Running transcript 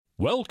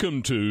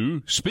Welcome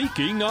to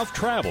Speaking of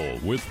Travel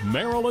with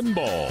Marilyn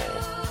Ball.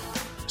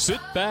 Sit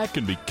back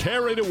and be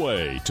carried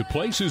away to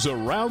places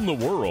around the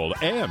world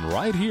and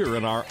right here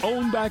in our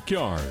own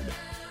backyard.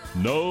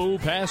 No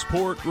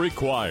passport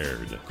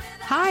required.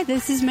 Hi,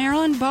 this is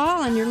Marilyn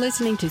Ball, and you're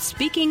listening to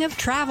Speaking of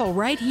Travel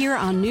right here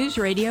on News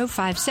Radio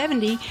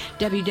 570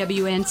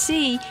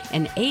 WWNC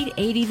and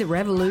 880 The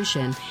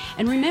Revolution.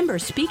 And remember,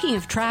 Speaking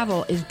of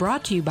Travel is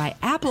brought to you by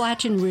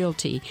Appalachian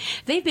Realty.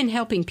 They've been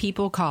helping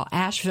people call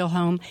Asheville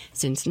home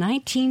since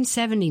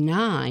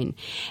 1979.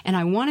 And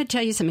I want to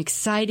tell you some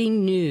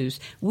exciting news.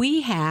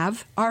 We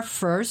have our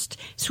first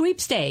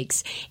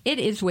sweepstakes. It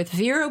is with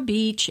Vero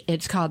Beach.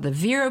 It's called the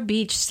Vero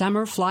Beach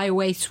Summer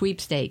Flyaway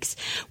Sweepstakes.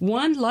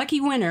 One lucky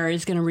winner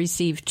is going to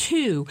receive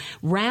 2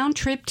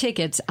 round-trip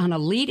tickets on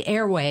Elite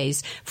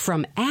Airways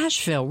from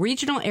Asheville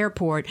Regional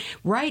Airport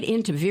right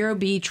into Vero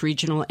Beach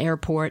Regional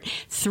Airport.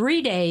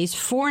 3 days,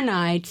 4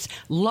 nights,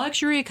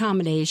 luxury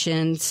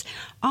accommodations,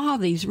 all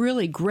these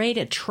really great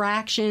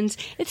attractions.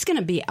 It's going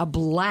to be a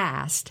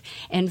blast.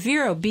 And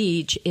Vero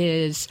Beach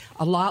is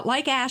a lot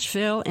like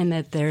Asheville in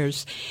that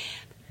there's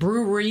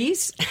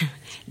breweries,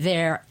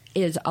 there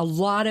is a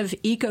lot of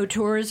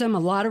ecotourism, a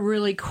lot of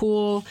really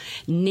cool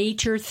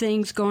nature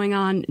things going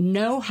on,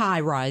 no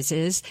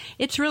high-rises.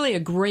 It's really a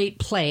great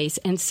place,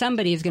 and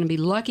somebody is going to be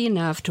lucky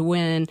enough to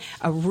win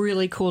a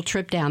really cool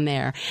trip down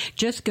there.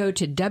 Just go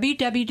to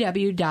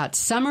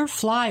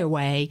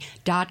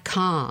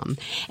www.summerflyaway.com.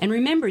 And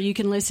remember, you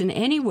can listen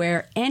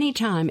anywhere,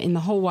 anytime in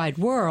the whole wide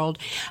world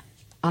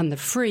on the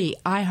free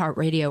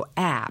iHeartRadio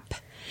app.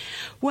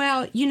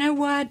 Well, you know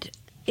what?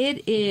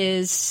 It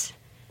is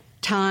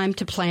time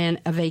to plan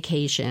a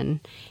vacation.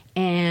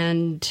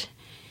 And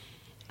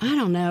I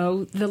don't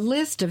know, the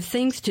list of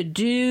things to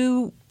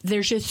do,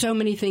 there's just so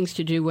many things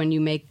to do when you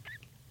make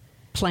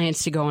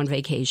plans to go on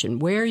vacation.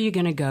 Where are you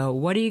going to go?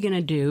 What are you going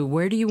to do?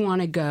 Where do you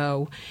want to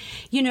go?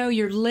 You know,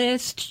 your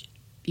list,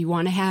 you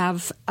want to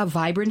have a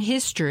vibrant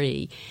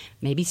history,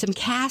 maybe some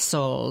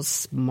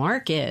castles,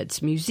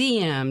 markets,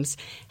 museums.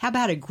 How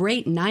about a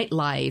great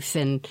nightlife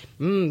and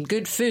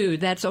good food?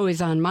 That's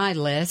always on my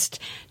list,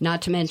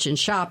 not to mention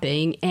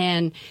shopping.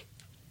 And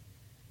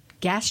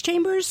gas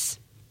chambers?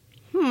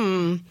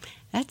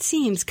 That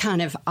seems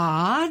kind of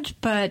odd,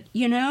 but,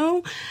 you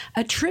know,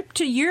 a trip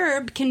to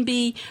Europe can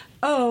be,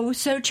 oh,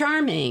 so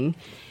charming.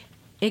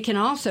 It can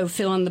also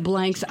fill in the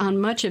blanks on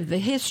much of the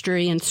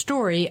history and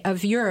story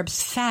of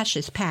Europe's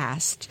fascist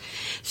past.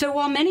 So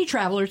while many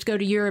travelers go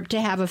to Europe to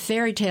have a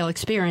fairy tale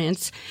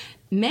experience,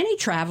 many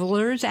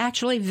travelers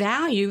actually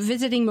value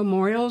visiting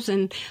memorials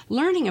and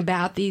learning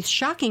about these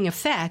shocking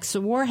effects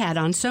the war had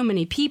on so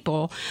many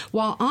people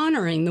while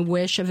honoring the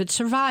wish of its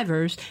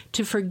survivors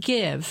to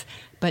forgive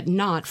but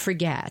not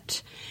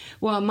forget.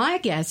 Well, my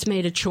guests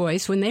made a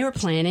choice when they were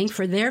planning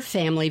for their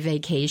family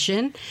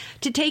vacation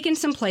to take in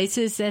some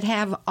places that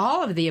have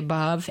all of the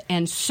above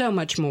and so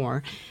much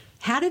more.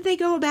 How did they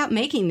go about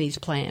making these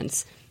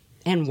plans,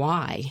 and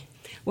why?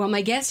 Well,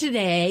 my guest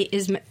today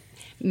is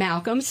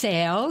Malcolm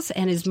Sales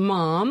and his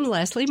mom,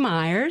 Leslie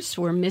Myers.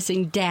 We're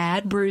missing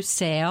Dad, Bruce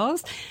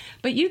Sales.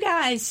 But you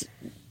guys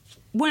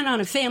went on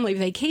a family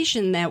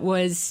vacation that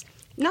was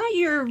not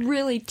your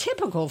really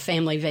typical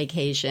family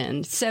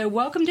vacation. So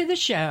welcome to the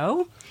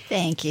show.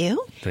 Thank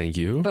you. Thank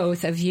you.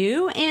 Both of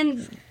you.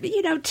 And,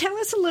 you know, tell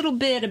us a little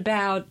bit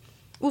about,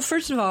 well,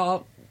 first of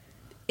all,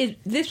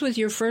 this was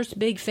your first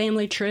big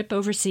family trip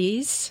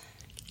overseas?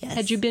 Yes.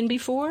 Had you been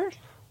before?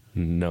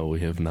 No,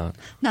 we have not.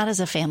 Not as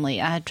a family.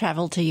 I had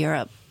traveled to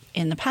Europe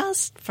in the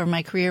past for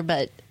my career,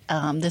 but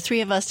the 3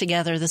 of us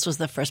together, this was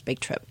the first big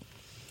trip.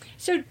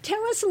 So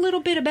tell us a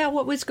little bit about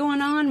what was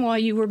going on while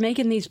you were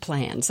making these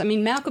plans. I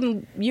mean,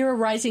 Malcolm, you're a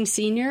rising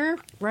senior,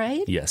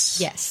 right? Yes.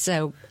 Yes,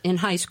 so in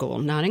high school,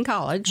 not in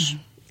college.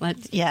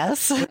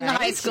 Yes, in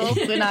high school.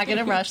 We're not going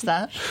to rush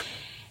that.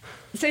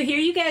 So here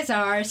you guys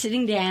are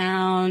sitting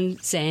down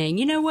saying,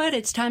 you know what,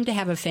 it's time to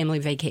have a family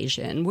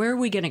vacation. Where are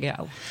we going to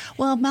go?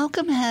 Well,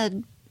 Malcolm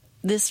had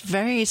this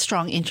very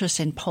strong interest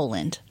in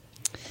Poland.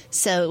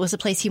 So it was a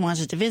place he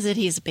wanted to visit.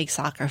 He's a big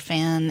soccer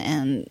fan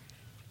and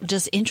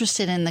just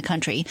interested in the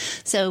country.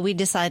 So we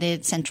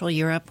decided Central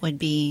Europe would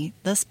be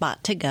the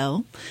spot to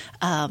go.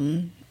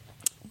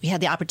 We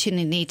had the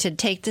opportunity to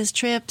take this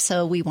trip,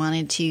 so we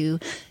wanted to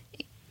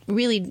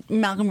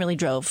Malcolm really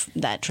drove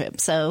that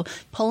trip. So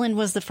Poland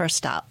was the first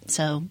stop.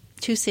 So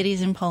 2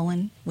 cities in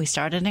Poland. We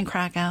started in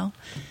Krakow.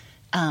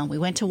 We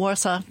went to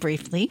Warsaw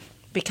briefly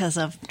because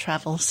of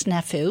travel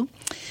snafu.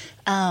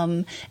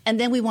 And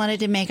then we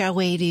wanted to make our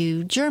way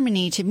to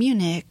Germany, to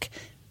Munich,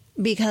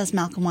 because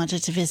Malcolm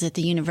wanted to visit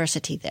the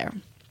university there.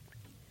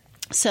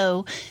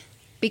 So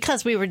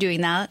because we were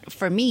doing that,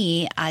 for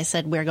me, I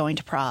said we're going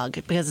to Prague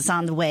because it's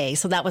on the way.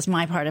 So that was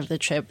my part of the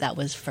trip. That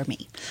was for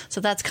me.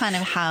 So that's kind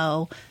of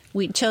how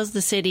we chose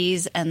the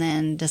cities and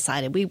then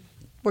decided we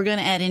were going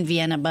to add in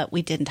Vienna, but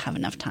we didn't have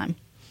enough time.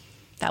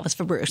 That was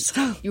for Bruce.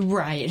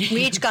 Right.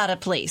 We each got a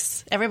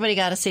place. Everybody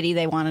got a city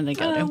they wanted to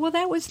go to. Well,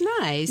 that was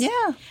nice.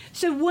 Yeah.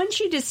 So once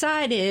you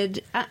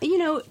decided,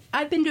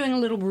 I've been doing a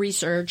little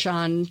research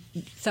on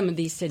some of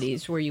these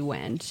cities where you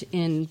went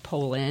in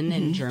Poland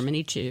and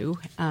Germany too.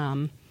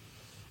 And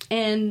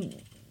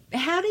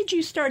how did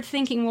you start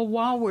thinking, well,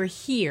 while we're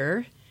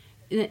here,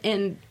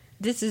 and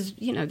this is,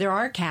 there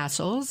are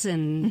castles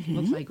and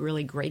looks like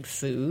really great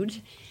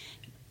food,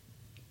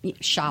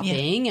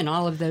 shopping and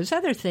all of those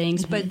other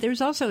things, but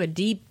there's also a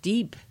deep,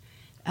 deep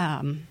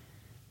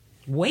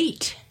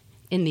weight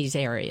in these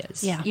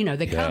areas. Yeah.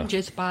 They come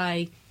just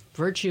by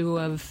virtue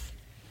of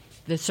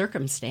the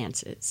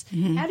circumstances.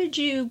 How did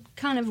you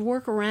kind of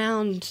work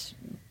around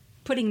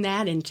putting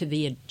that into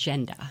the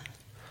agenda?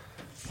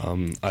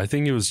 I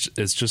think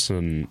it's just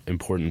an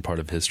important part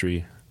of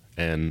history,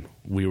 and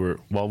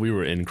while we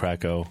were in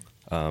Krakow,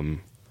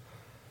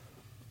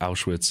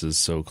 Auschwitz is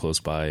so close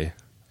by,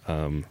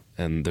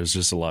 and there's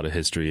just a lot of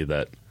history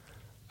that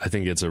I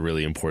think it's a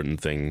really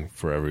important thing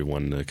for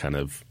everyone to kind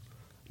of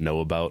know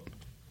about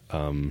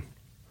and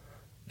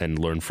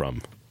learn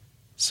from.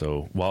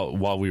 So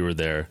while we were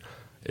there,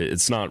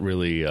 it's not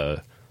really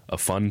a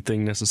fun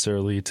thing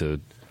necessarily to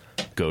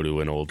go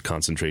to an old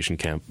concentration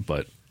camp,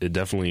 but it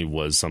definitely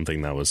was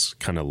something that was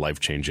kind of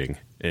life-changing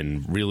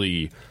in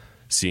really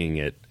seeing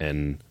it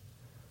and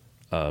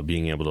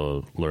being able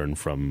to learn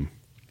from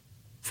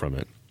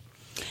it.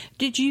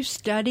 Did you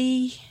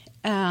study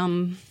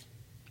the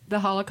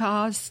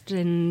Holocaust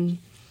and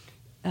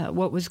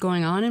what was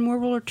going on in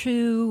World War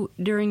II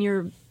during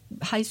your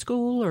high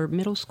school or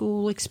middle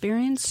school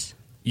experience?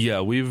 Yeah,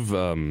 we've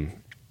learned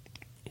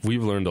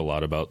a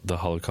lot about the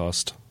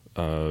Holocaust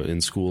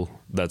in school.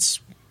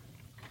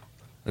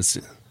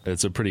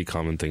 It's a pretty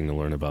common thing to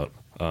learn about.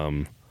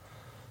 I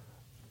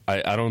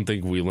don't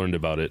think we learned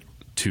about it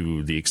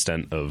to the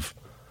extent of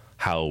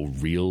how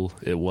real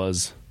it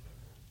was.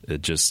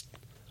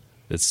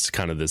 It's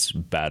kind of this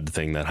bad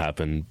thing that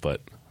happened,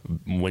 but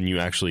when you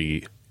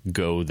actually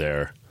go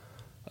there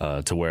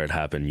to where it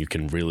happened, you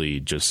can really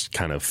just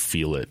kind of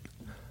feel it.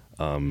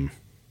 And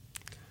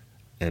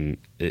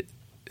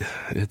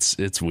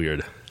it's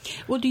weird.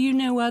 Well,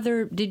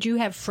 did you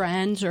have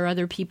friends or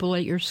other people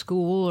at your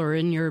school or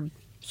in your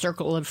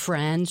circle of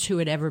friends who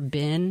had ever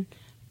been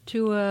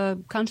to a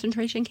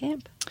concentration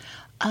camp?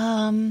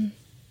 I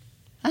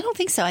don't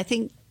think so. I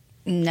think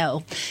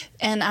no.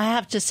 And I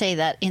have to say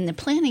that in the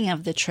planning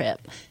of the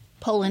trip,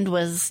 Poland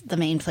was the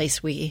main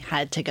place we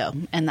had to go,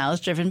 and that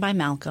was driven by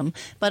Malcolm.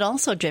 But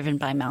also driven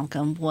by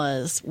Malcolm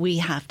was we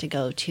have to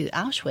go to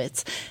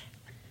Auschwitz.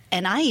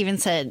 And I even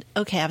said,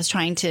 okay, I was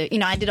trying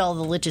to, I did all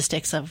the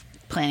logistics of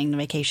planning the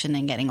vacation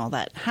and getting all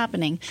that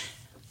happening.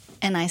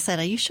 And I said,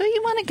 are you sure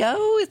you want to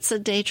go? It's a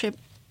day trip.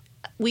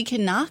 We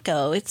cannot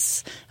go.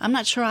 I'm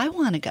not sure I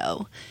want to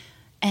go.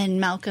 And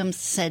Malcolm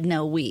said,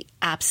 no, we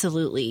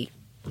absolutely,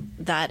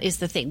 that is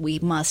the thing. We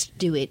must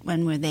do it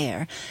when we're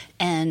there.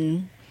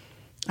 And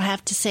I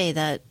have to say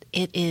that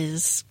it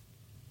is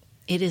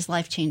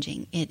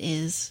life-changing. It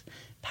is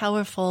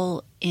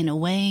powerful in a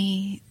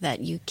way that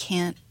you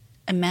can't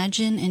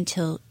imagine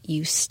until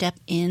you step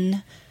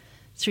in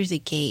through the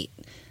gate.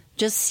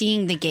 Just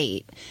seeing the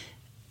gate,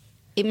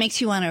 it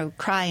makes you want to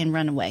cry and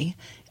run away.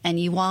 And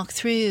you walk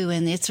through,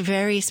 and it's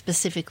very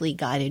specifically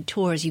guided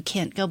tours. You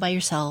can't go by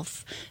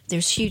yourself.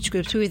 There's huge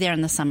groups. We were there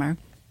in the summer.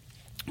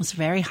 It was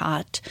very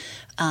hot.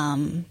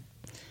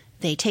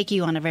 They take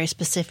you on a very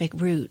specific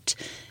route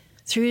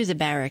through the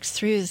barracks,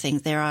 through the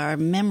things. There are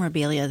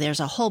memorabilia. There's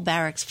a whole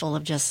barracks full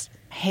of just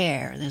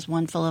hair. There's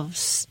one full of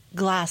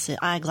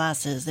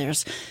eyeglasses.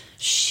 There's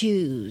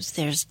shoes.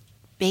 There's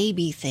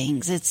baby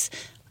things. It's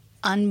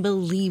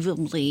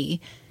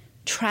unbelievably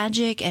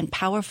tragic and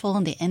powerful,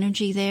 and the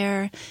energy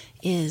there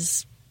I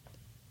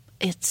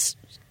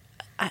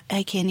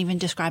can't even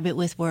describe it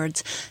with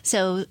words.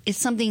 So it's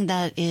something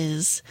that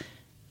is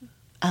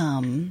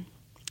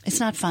it's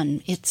not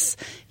fun.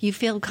 You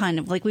feel kind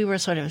of like we were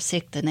sort of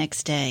sick the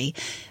next day.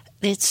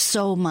 It's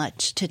so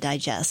much to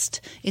digest.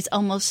 It's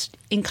almost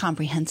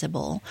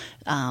incomprehensible,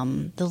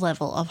 the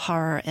level of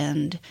horror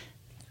and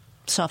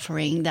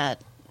suffering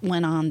that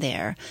went on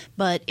there.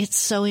 But it's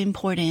so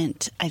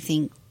important, I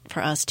think,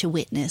 for us to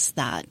witness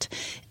that.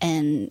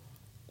 And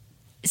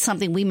it's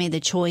something we made the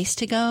choice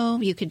to go.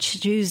 You could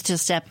choose to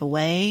step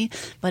away,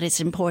 but it's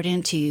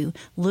important to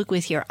look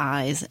with your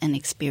eyes and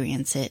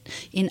experience it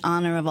in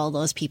honor of all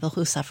those people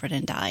who suffered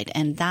and died.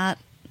 And that,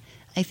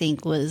 I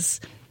think,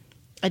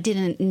 I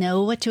didn't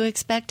know what to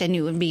expect. I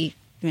knew it would be,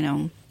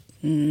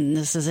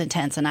 this is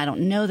intense, and I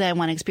don't know that I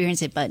want to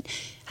experience it, but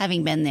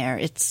having been there,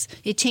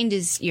 it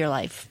changes your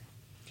life.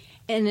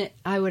 And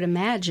I would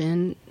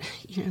imagine,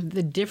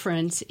 the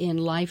difference in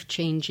life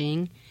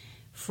changing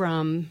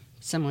from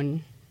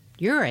someone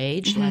your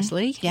age,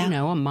 Leslie, yeah.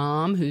 A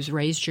mom who's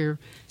raised your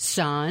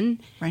son.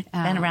 Right.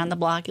 Been around the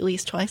block at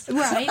least twice.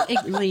 Right,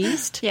 at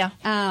least. Yeah.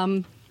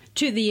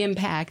 To the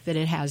impact that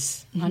it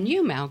has on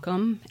you,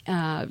 Malcolm.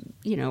 A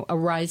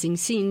rising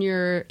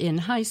senior in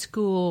high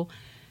school,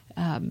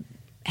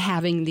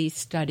 having these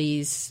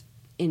studies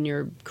in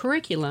your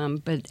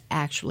curriculum, but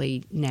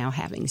actually now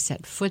having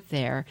set foot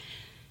there,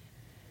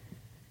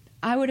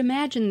 I would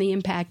imagine the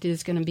impact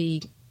is going to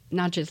be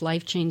not just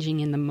life-changing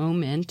in the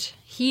moment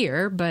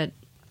here, but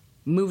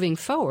moving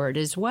forward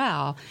as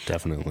well.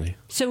 Definitely.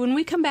 So when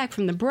we come back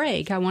from the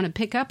break, I want to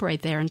pick up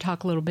right there and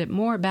talk a little bit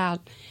more about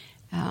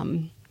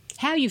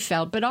how you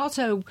felt, but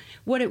also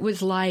what it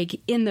was like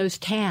in those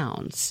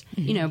towns,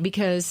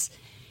 because,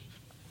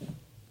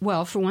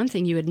 well, for one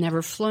thing, you had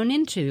never flown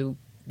into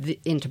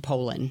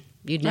Poland.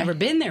 You'd never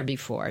been there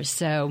before.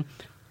 So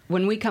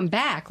when we come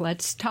back,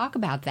 let's talk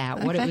about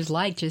that, what it was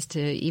like just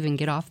to even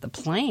get off the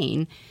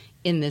plane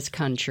in this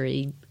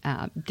country.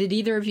 Did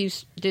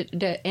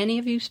any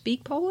of you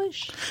speak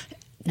Polish?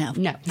 No.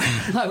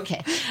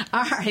 Okay.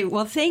 All right.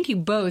 Well, thank you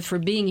both for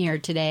being here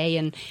today.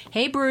 And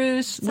hey,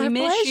 Bruce, It's we our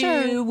miss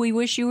pleasure. you. We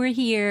wish you were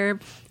here.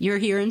 You're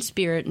here in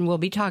spirit, and we'll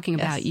be talking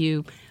about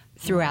you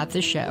throughout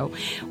the show.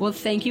 Well,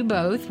 thank you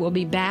both. We'll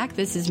be back.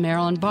 This is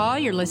Marilyn Ball.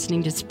 You're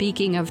listening to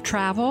Speaking of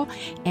Travel,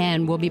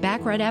 and we'll be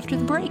back right after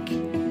the break.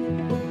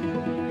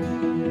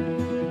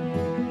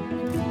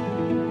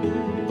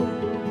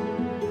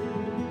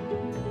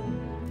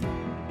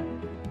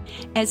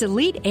 As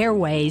Elite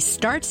Airways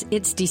starts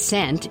its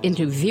descent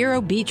into Vero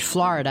Beach,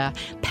 Florida,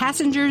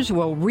 passengers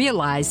will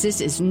realize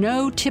this is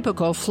no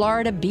typical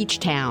Florida beach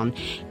town.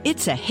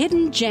 It's a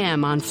hidden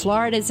gem on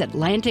Florida's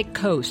Atlantic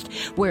coast,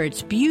 where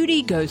its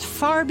beauty goes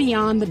far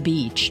beyond the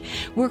beach,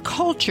 where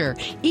culture,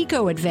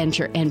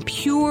 eco-adventure, and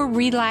pure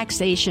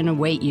relaxation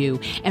await you,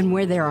 and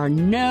where there are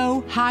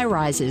no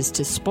high-rises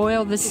to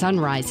spoil the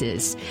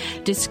sunrises.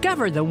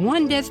 Discover the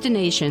one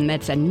destination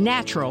that's a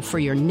natural for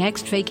your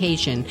next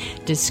vacation.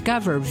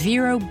 Discover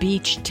Vero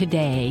Beach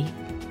today.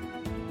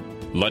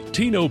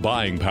 Latino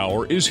buying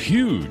power is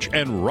huge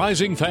and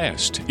rising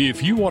fast.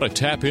 If you want to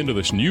tap into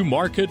this new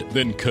market,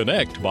 then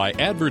connect by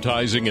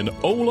advertising in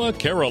Hola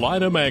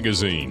Carolina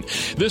magazine.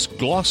 This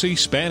glossy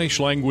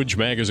Spanish-language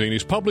magazine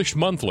is published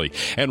monthly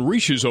and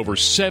reaches over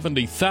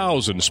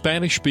 70,000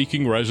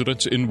 Spanish-speaking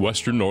residents in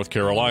Western North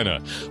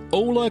Carolina.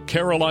 Hola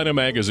Carolina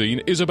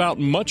magazine is about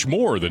much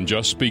more than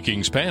just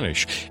speaking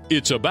Spanish.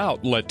 It's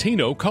about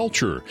Latino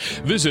culture.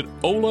 Visit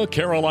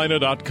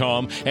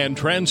holacarolina.com and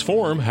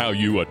transform how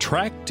you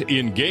attract,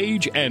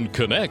 engage, and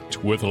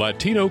connect with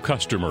Latino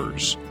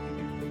customers.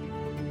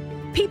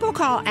 People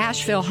call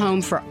Asheville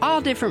home for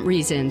all different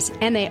reasons,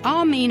 and they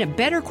all mean a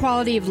better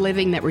quality of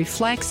living that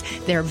reflects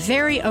their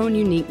very own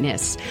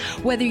uniqueness.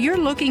 Whether you're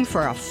looking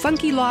for a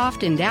funky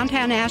loft in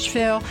downtown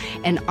Asheville,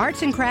 an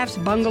arts and crafts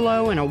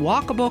bungalow in a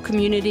walkable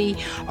community,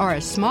 or a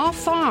small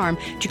farm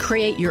to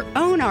create your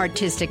own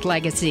artistic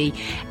legacy,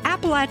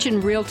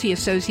 Appalachian Realty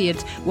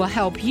Associates will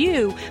help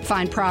you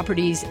find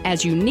properties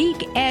as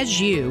unique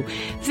as you.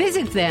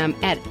 Visit them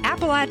at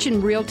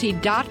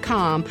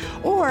AppalachianRealty.com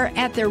or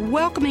at their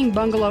welcoming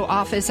bungalow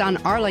office on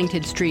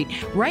Arlington Street,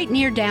 right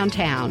near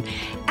downtown.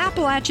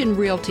 Appalachian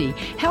Realty,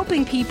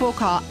 helping people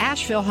call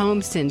Asheville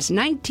home since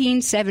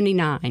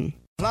 1979.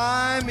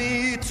 Fly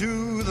me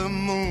to the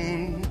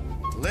moon,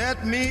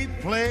 let me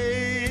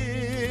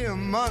play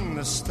among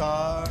the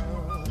stars,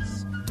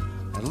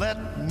 and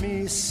let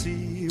me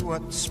see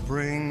what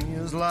spring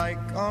is like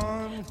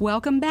on...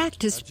 Welcome back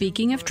to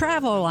Speaking of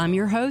Travel. I'm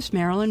your host,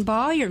 Marilyn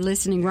Ball. You're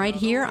listening right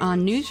here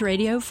on News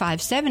Radio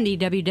 570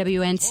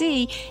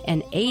 WWNC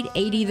and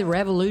 880 The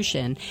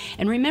Revolution.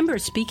 And remember,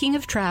 Speaking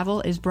of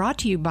Travel is brought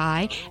to you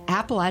by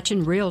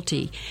Appalachian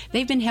Realty.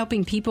 They've been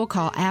helping people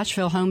call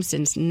Asheville home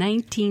since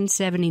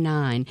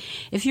 1979.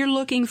 If you're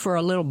looking for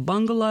a little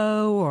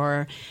bungalow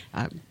or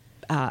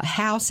a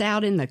house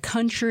out in the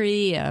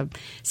country, a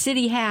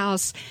city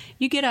house,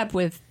 you get up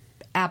with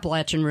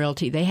Appalachian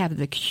Realty. They have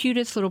the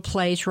cutest little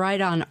place right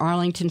on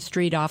Arlington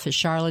Street off of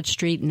Charlotte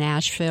Street in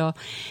Asheville.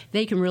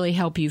 They can really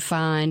help you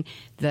find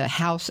the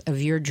house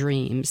of your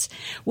dreams.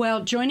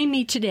 Well, joining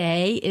me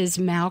today is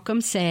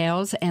Malcolm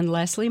Sales and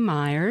Leslie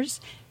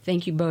Myers.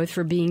 Thank you both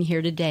for being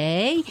here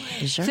today.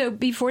 Sure. So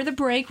before the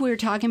break, we were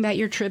talking about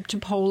your trip to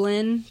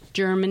Poland,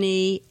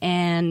 Germany,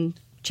 and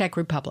Czech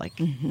Republic.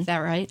 Mm-hmm. Is that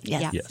right?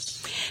 Yes. Yeah.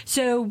 Yes.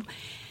 So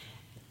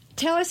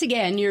tell us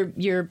again,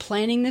 you're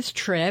planning this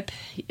trip,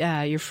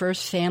 your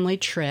first family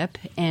trip,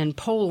 and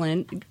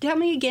Poland. Tell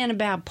me again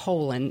about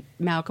Poland,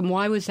 Malcolm.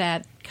 Why was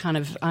that kind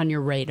of on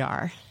your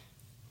radar?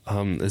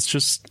 It's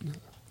just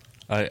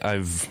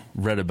I've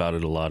read about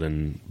it a lot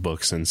in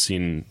books and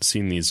seen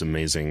these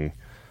amazing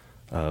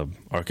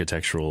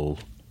architectural,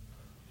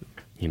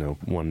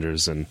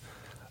 wonders, and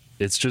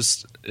it's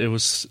just it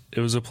was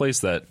a place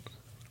that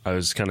I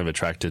was kind of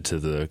attracted to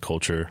the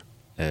culture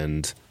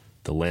and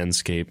the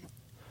landscape,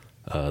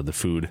 the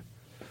food,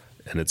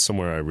 and it's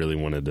somewhere I really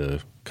wanted to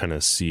kind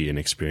of see and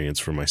experience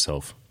for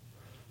myself.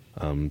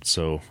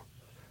 So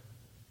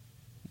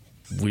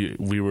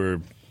we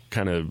were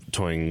kind of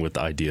toying with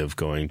the idea of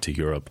going to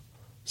Europe.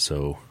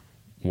 So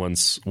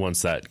once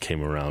that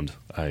came around,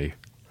 I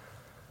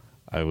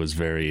was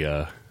very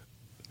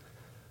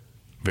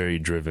very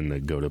driven to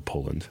go to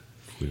Poland.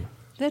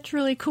 That's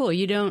really cool.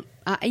 You don't,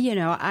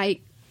 I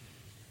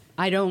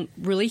don't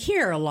really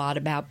hear a lot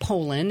about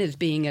Poland as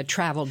being a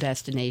travel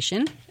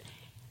destination.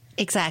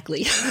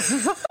 Exactly.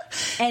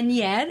 And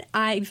yet,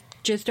 I've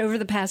just over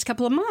the past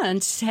couple of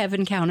months have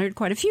encountered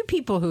quite a few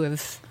people who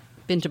have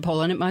been to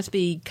Poland. It must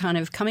be kind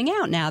of coming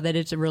out now that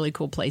it's a really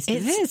cool place to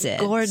visit.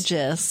 It's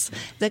gorgeous.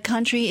 The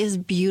country is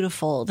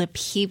beautiful. The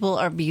people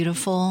are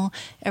beautiful.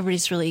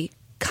 Everybody's really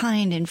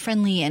kind and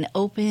friendly and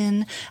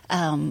open.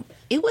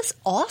 It was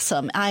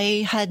awesome.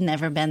 I had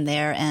never been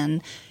there,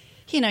 and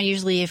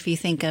usually if you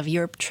think of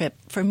Europe trip,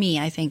 for me,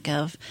 I think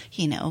of,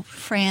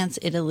 France,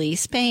 Italy,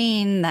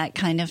 Spain, that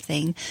kind of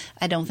thing.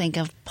 I don't think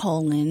of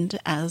Poland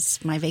as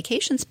my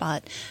vacation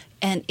spot.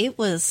 And it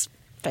was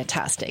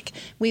fantastic.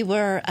 We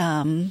were,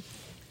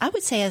 I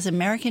would say as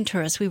American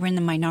tourists, we were in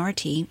the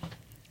minority.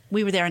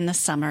 We were there in the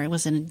summer. It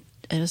was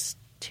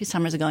 2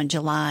 summers ago in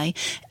July,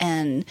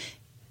 and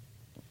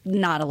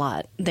not a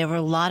lot. There were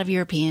a lot of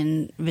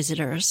European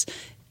visitors.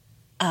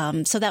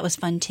 So that was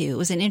fun, too. It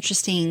was an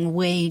interesting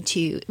way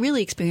to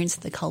really experience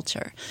the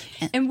culture.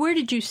 And where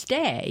did you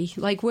stay?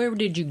 Like, where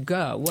did you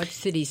go? What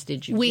cities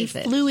did you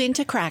visit? We flew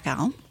into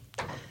Krakow.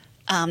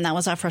 That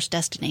was our first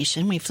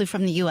destination. We flew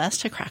from the U.S.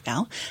 to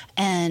Krakow,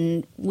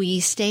 and we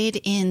stayed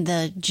in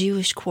the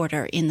Jewish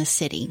quarter in the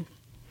city.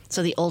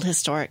 So the old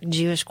historic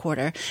Jewish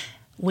quarter,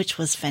 which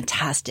was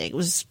fantastic. It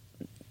was,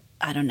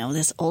 I don't know,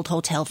 this old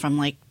hotel from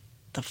like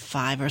the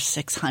 500s or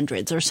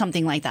 600s or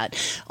something like that.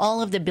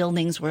 All of the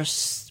buildings were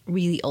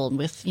really old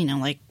with,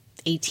 like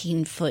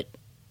 18-foot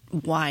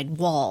wide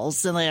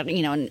walls,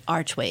 and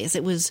archways.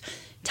 It was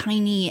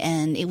tiny,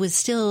 and it was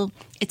still,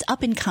 it's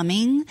up and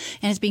coming,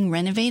 and it's being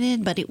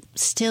renovated, but it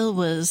still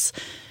was,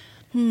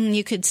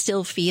 you could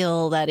still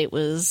feel that it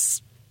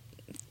was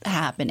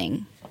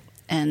happening.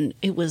 And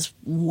it was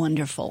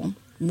wonderful,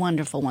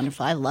 wonderful,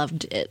 wonderful. I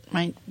loved it.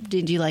 Right?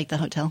 Did you like the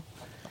hotel?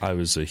 I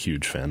was a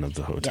huge fan of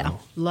the hotel.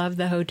 Yeah. Love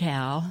the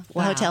hotel.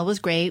 Wow. The hotel was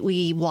great.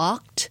 We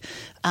walked.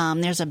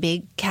 There's a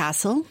big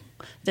castle,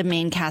 the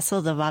main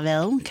castle, the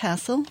Wawel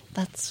Castle.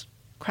 That's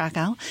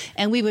Krakow.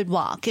 And we would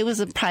walk. It was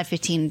a probably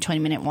 15,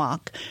 20-minute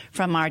walk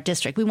from our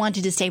district. We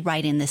wanted to stay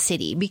right in the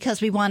city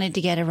because we wanted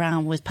to get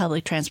around with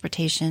public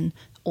transportation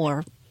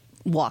or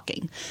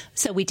walking.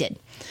 So we did.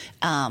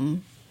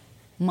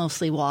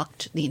 Mostly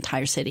walked the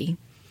entire city.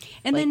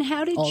 And then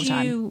how did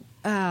you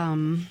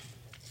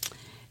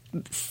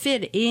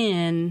fit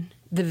in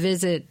the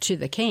visit to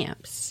the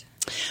camps?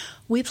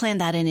 We planned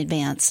that in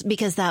advance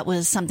because that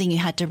was something you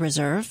had to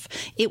reserve.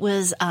 It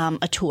was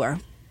a tour.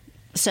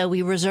 So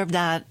we reserved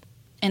that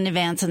in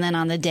advance, and then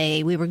on the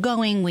day we were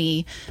going,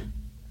 we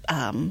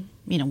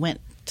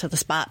went to the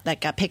spot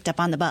that got picked up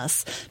on the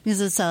bus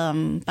because it's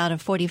about a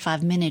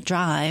 45-minute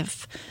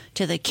drive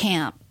to the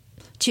camp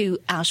to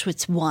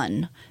Auschwitz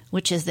I,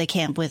 which is the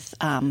camp with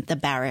the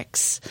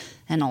barracks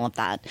and all of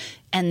that.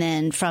 And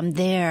then from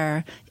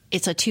there,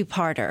 it's a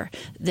two-parter.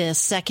 The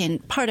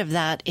second part of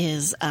that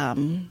is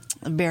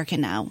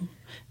Birkenau,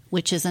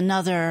 which is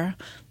another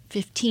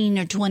 15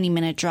 or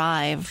 20-minute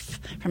drive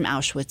from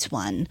Auschwitz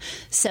I.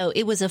 So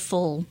it was a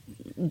full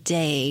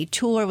day.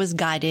 Tour was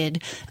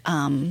guided.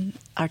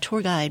 Our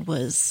tour guide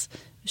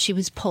she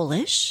was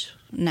Polish,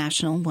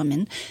 national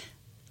woman,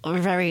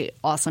 very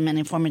awesome and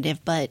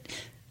informative. But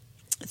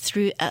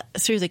through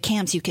the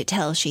camps, you could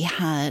tell she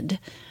had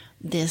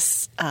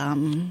this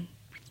kind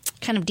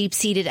of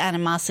deep-seated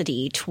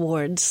animosity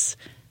towards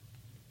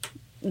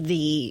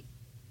the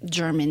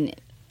German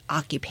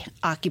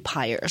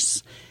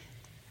occupiers.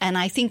 And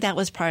I think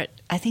that's part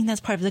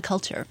of the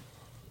culture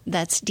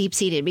that's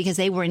deep-seated because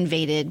they were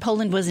invaded.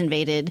 Poland was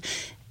invaded.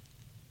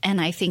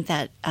 And I think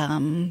that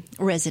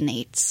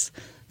resonates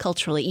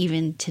culturally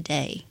even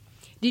today.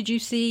 Did you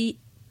see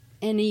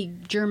any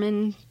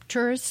German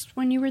tourists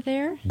when you were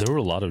there? There were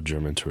a lot of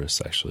German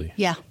tourists, actually.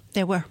 Yeah,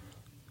 there were.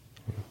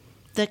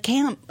 The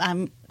camp,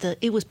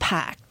 it was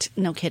packed.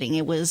 No kidding.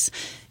 It was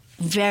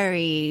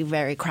very,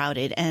 very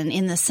crowded. And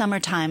in the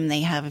summertime,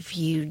 they have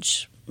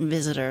huge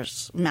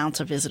mounts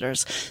of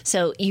visitors.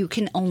 So you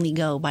can only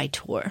go by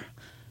tour.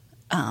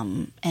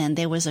 And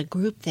there was a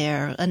group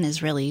there, an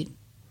Israeli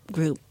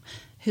group,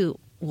 who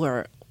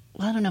were,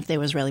 well, I don't know if they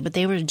were Israeli, but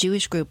they were a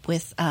Jewish group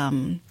with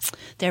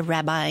their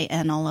rabbi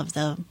and all of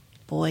the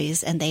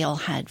boys, and they all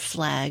had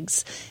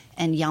flags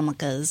and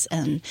yarmulkes,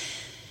 and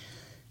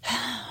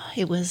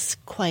it was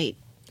quite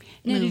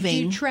moving.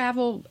 Did you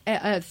travel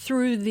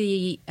through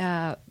the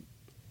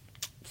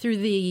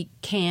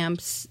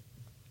camps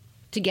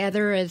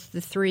together as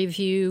the three of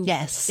you?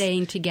 Yes,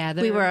 staying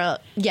together. We were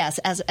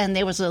and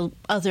there was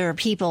other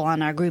people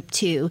on our group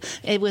too.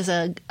 It was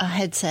a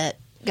headset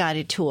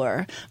guided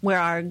tour where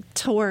our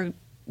tour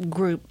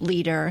group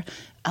leader.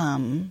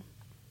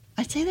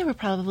 I'd say there were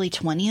probably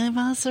 20 of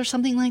us or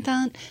something like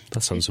that.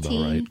 That sounds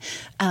 15.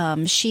 About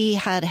right. She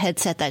had a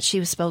headset that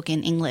she spoke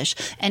in English,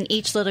 and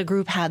each little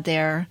group had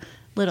their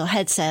little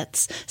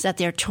headsets so that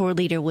their tour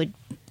leader would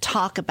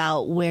talk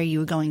about where you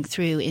were going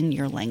through in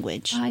your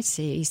language. I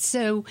see.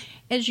 So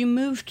as you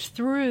moved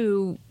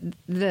through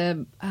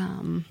the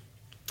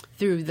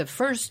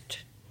first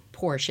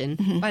portion,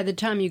 mm-hmm. by the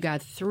time you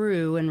got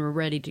through and were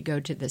ready to go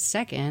to the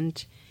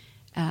second,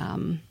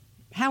 how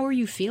were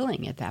you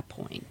feeling at that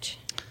point?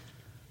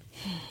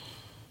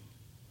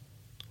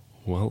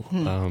 Well,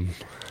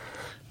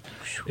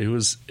 it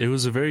was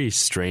a very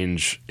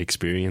strange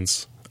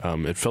experience.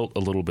 It felt a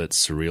little bit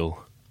surreal.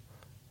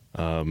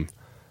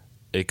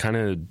 It kind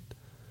of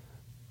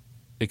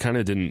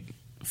didn't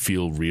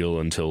feel real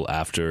until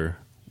after,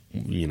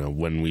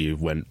 when we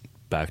went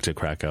back to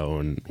Krakow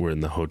and we're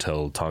in the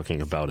hotel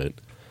talking about it.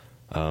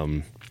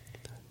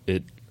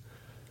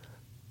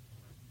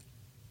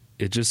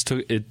 It just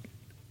took it.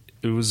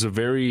 It was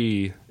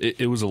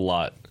it was a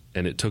lot,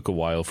 and it took a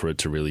while for it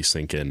to really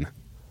sink in.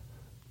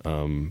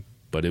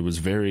 But it was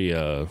a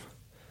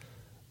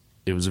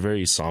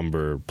very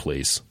somber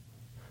place.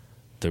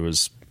 There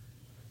was,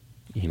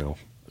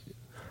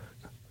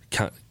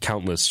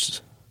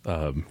 countless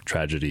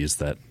tragedies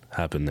that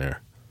happened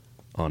there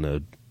on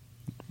a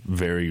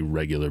very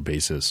regular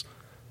basis.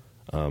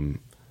 The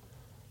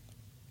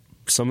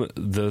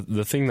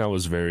thing that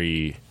was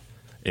very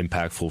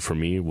impactful for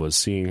me was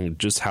seeing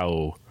just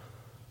how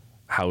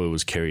it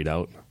was carried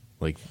out.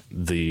 Like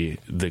the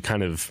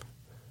kind of,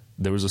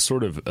 there was a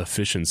sort of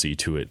efficiency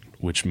to it,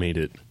 which made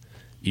it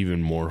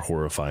even more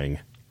horrifying.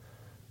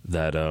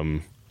 That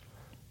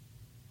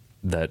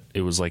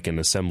it was like an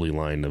assembly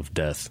line of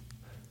death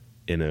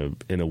in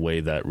a way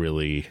that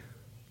really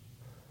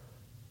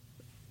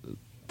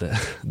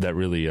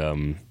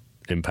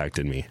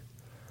impacted me.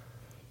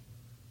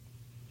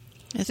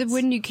 So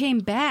when you came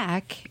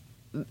back,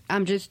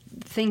 I'm just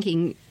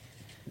thinking,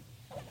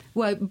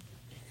 well,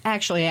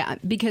 actually,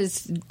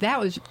 because that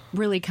was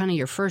really kind of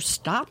your first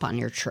stop on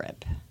your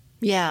trip.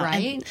 Yeah.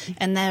 Right?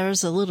 And there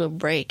was a little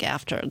break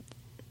after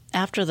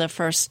the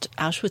first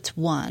Auschwitz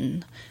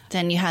I.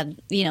 Then you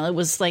had, it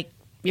was like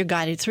you're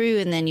guided through,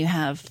 and then you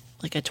have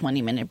like a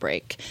 20-minute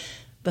break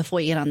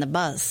before you get on the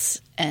bus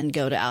and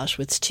go to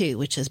Auschwitz II,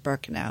 which is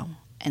Birkenau.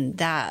 And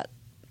that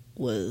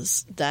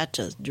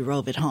just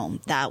drove it home.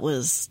 That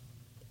was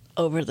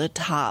over the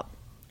top,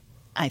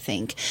 I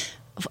think,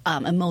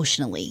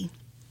 emotionally.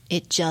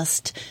 It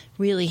just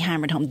really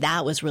hammered home.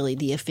 That was really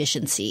the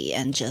efficiency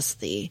and just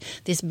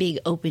this big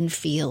open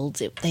field.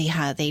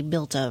 They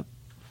built a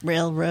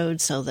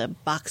railroad so the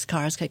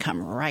boxcars could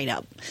come right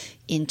up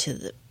into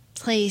the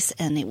place,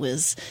 and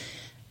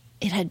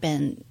it had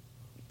been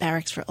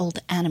barracks for old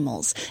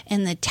animals.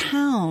 And the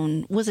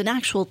town was an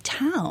actual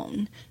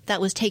town that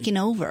was taken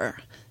over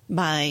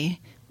by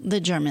the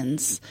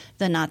Germans,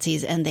 the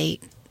Nazis, and they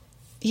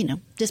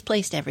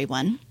displaced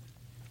everyone.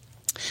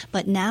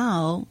 But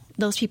now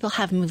those people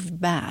have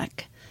moved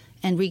back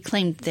and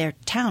reclaimed their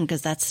town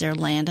because that's their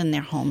land and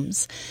their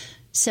homes.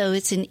 So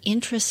it's an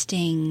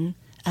interesting,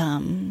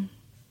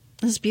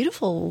 this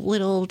beautiful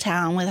little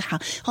town with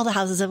all the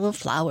houses of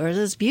flowers.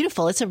 It's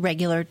beautiful. It's a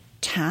regular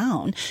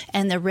town.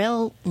 And the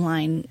rail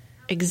line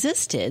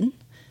existed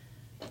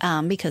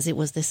because it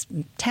was this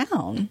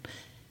town.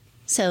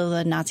 So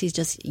the Nazis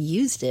just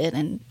used it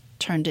and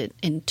turned it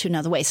into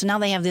another way. So now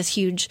they have this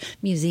huge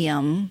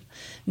museum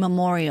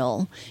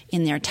memorial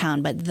in their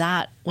town, but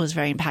that was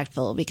very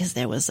impactful because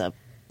there was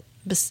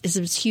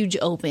it's huge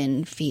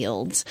open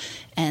fields,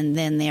 and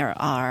then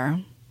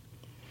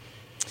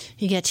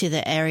you get to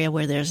the area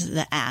where there's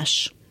the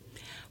ash.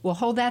 Well,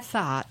 hold that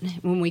thought.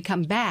 When we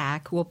come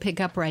back, we'll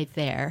pick up right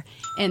there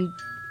and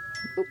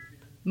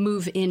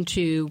move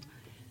into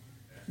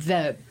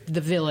the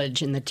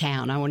village and the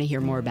town. I want to hear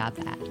more about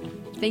that.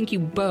 Thank you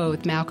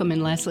both, Malcolm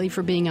and Leslie,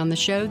 for being on the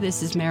show.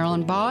 This is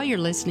Marilyn Ball. You're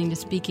listening to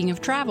Speaking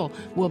of Travel.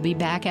 We'll be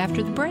back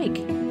after the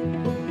break.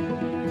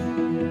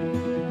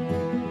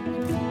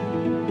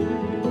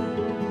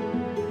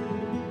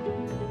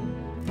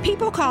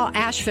 People call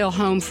Asheville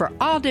home for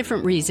all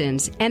different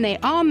reasons, and they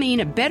all mean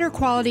a better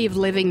quality of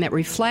living that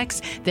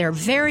reflects their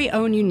very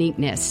own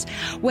uniqueness.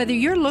 Whether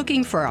you're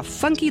looking for a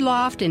funky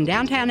loft in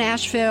downtown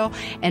Asheville,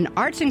 an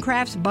arts and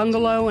crafts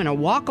bungalow in a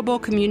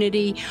walkable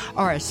community,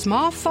 or a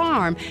small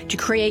farm to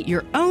create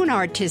your own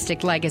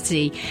artistic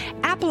legacy,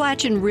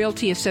 Appalachian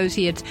Realty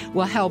Associates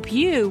will help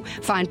you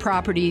find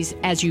properties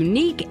as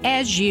unique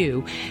as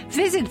you.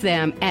 Visit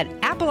them at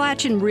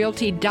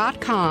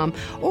AppalachianRealty.com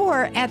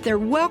or at their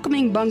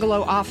welcoming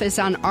bungalow office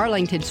on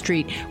Arlington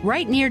Street,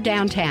 right near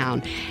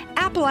downtown.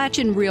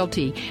 Appalachian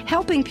Realty,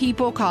 helping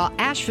people call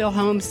Asheville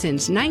home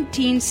since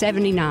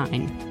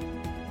 1979.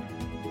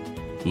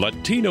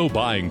 Latino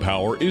buying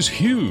power is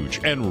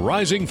huge and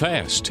rising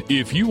fast.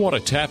 If you want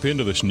to tap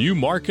into this new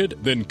market,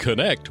 then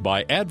connect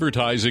by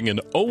advertising in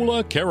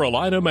Hola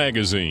Carolina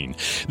magazine.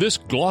 This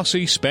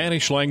glossy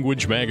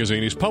Spanish-language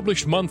magazine is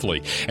published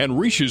monthly and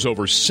reaches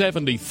over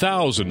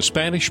 70,000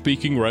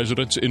 Spanish-speaking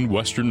residents in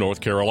western North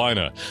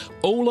Carolina.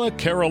 Hola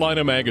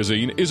Carolina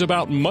magazine is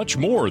about much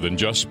more than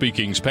just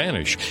speaking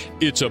Spanish.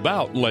 It's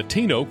about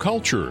Latino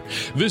culture.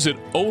 Visit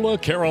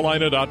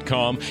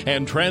holacarolina.com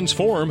and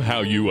transform how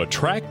you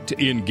attract,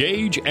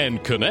 engage,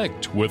 and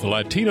connect with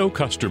Latino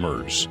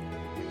customers.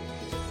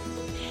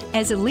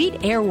 As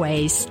Elite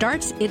Airways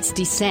starts its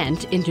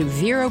descent into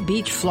Vero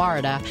Beach,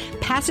 Florida,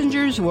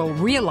 passengers will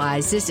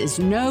realize this is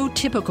no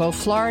typical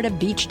Florida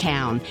beach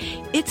town.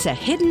 It's a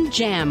hidden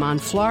gem on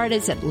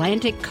Florida's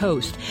Atlantic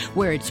coast,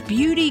 where its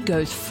beauty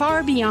goes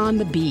far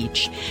beyond the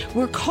beach,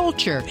 where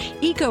culture,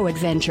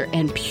 eco-adventure,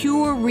 and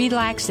pure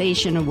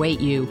relaxation await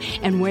you,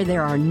 and where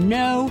there are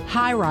no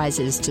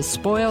high-rises to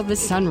spoil the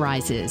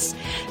sunrises.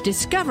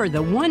 Discover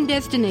the one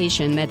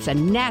destination that's a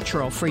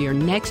natural for your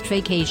next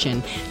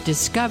vacation.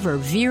 Discover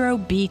Vero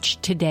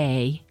Beach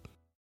today.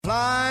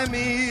 Fly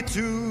me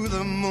to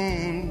the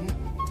moon,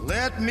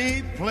 let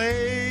me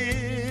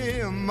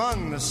play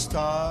among the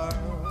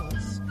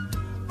stars,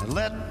 and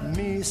let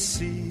me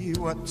see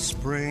what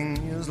spring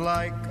is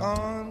like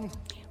on...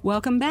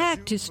 Welcome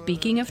back to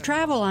Speaking of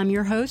Travel. I'm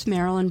your host,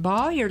 Marilyn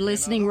Ball. You're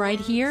listening right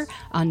here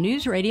on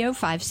News Radio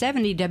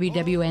 570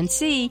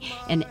 WWNC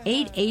and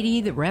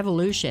 880 The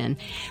Revolution.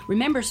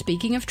 Remember,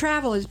 Speaking of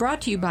Travel is brought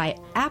to you by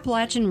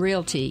Appalachian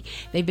Realty.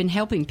 They've been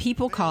helping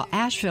people call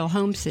Asheville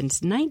home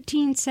since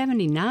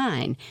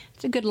 1979.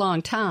 It's a good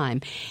long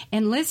time.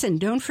 And listen,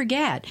 don't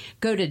forget,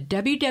 go to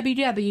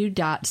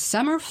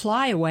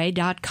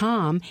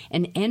www.summerflyaway.com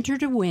and enter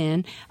to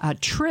win a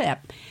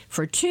trip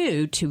for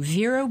two to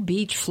Vero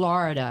Beach,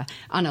 Florida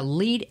on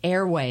Elite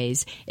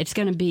Airways. It's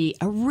going to be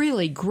a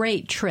really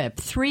great trip.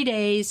 3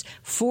 days,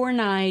 4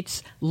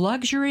 nights,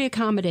 luxury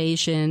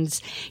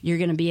accommodations. You're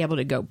going to be able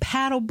to go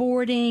paddle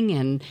boarding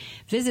and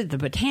visit the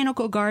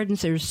botanical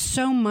gardens. There's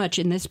so much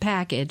in this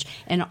package,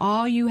 and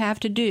all you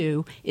have to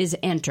do is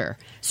enter.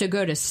 So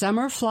go to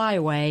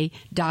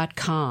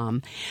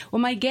summerflyaway.com.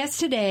 Well, my guests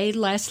today,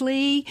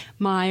 Leslie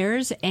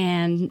Myers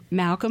and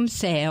Malcolm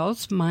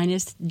Sales,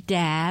 minus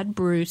Dad,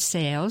 Bruce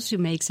Sales, who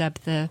makes up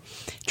the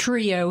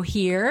trio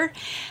here,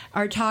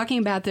 are talking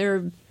about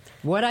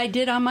what I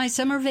did on my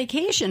summer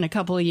vacation a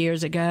couple of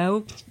years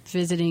ago,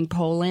 visiting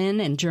Poland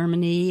and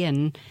Germany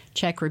and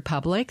Czech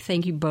Republic.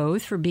 Thank you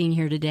both for being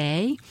here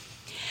today.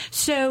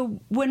 So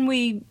when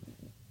we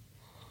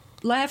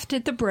left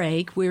at the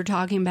break, we were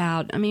talking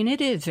about,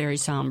 it is very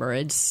somber.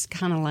 It's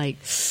kind of like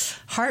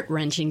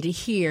heart-wrenching to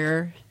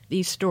hear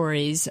these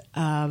stories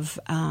of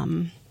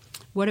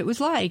what it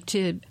was like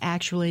to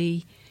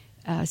actually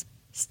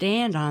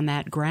stand on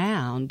that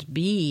ground,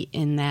 be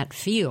in that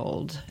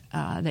field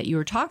that you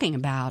were talking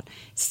about,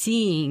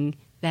 seeing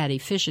that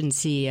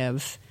efficiency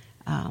of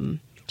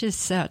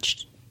just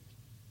such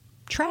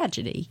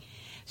tragedy.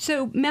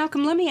 So,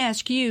 Malcolm, let me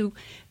ask you,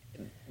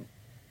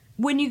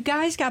 when you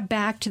guys got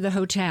back to the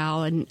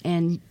hotel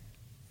and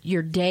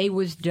your day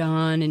was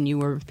done and you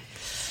were,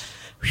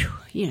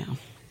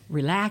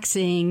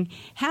 relaxing,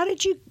 how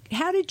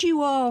did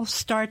you all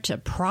start to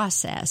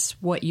process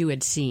what you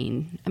had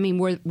seen?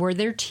 Were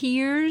there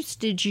tears?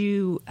 Did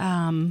you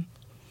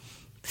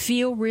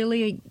feel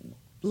really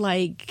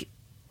like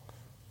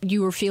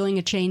you were feeling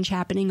a change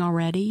happening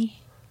already?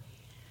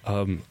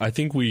 I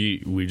think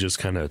we just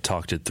kind of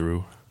talked it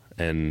through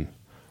and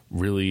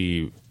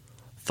really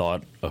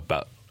thought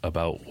about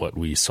what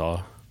we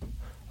saw.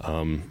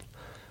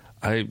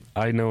 I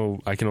know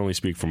I can only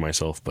speak for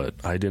myself, but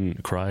I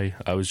didn't cry.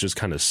 I was just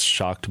kind of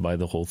shocked by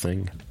the whole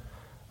thing.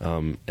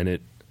 And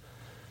it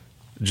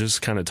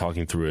just kind of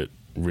talking through it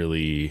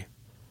really,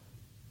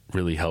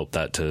 really helped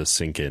that to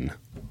sink in,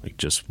 like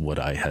just what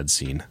I had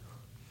seen.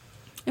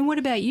 And what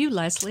about you,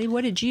 Leslie?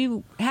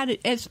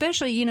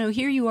 Especially,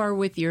 here you are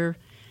with your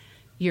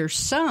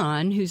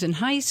son who's in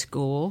high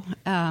school.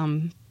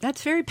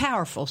 That's very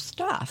powerful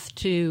stuff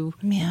to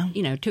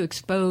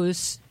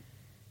expose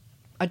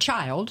a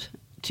child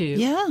to.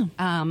 Yeah.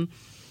 And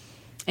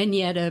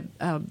yet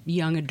a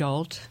young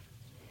adult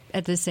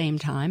at the same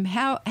time.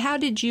 How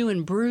did you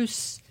and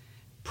Bruce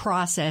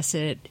process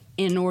it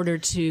in order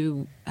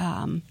to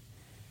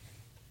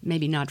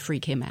maybe not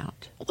freak him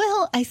out?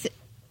 Well,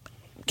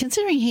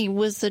 considering he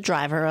was the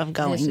driver of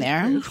going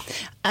there,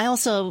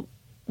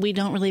 we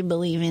don't really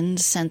believe in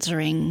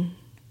censoring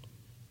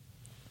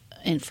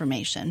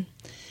information.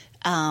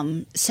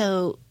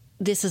 So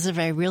this is a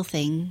very real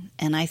thing,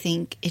 and I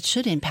think it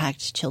should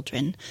impact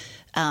children.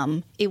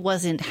 It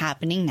wasn't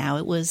happening now.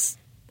 It was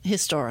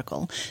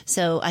historical.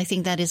 So I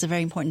think that is a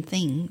very important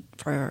thing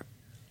for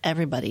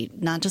everybody,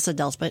 not just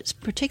adults, but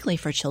particularly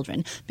for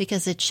children,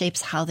 because it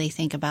shapes how they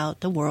think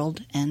about the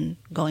world and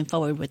going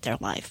forward with their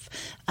life.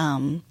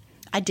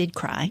 I did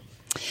cry.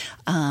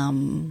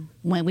 When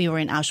we were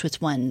in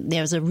Auschwitz I,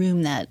 there's a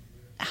room that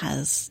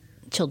has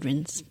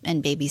children's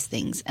and babies'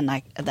 things, and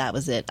that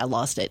was it. I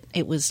lost it.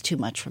 It was too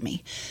much for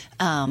me.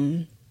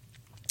 I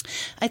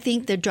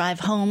think the drive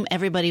home,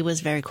 everybody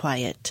was very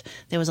quiet.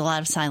 There was a lot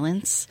of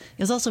silence.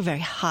 It was also very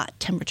hot,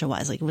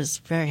 temperature-wise. Like, it was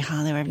very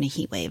hot. They were having a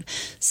heat wave.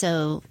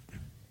 So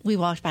we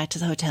walked back to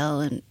the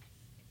hotel, and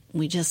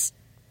we just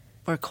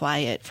were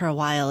quiet for a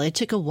while. It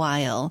took a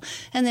while.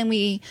 And then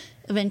we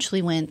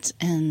eventually went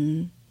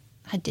and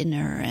had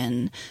dinner,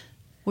 and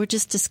we're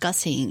just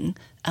discussing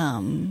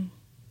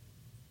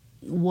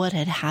what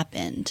had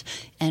happened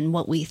and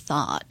what we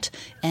thought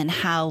and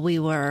how we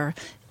were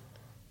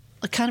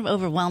kind of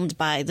overwhelmed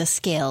by the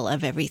scale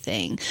of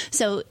everything.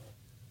 So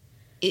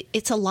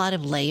it's a lot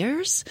of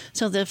layers.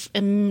 So the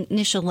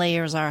initial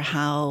layers are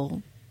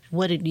how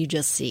what did you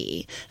just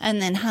see?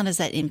 And then how does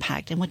that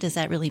impact and what does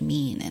that really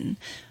mean?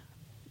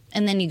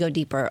 And then you go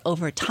deeper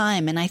over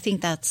time. And I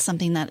think that's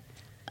something that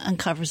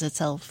uncovers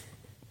itself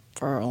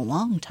for a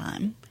long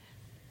time.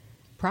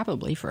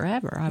 Probably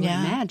forever, I would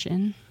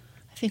imagine.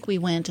 I think we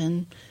went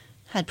and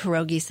had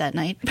pierogies that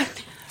night.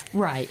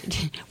 Right.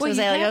 Well,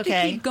 you have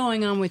to keep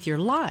going on with your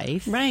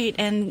life. Right.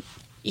 And,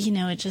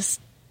 it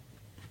just,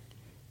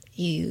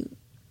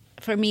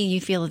 for me, you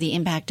feel the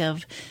impact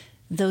of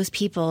those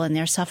people and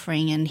their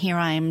suffering. And here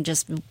I am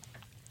just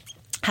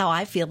how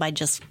I feel by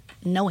just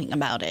knowing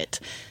about it.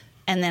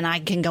 And then I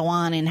can go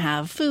on and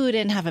have food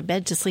and have a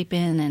bed to sleep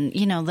in.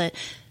 And,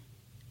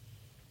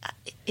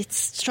 it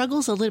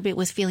struggles a little bit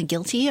with feeling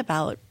guilty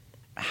about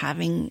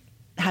having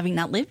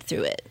not lived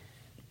through it.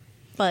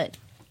 But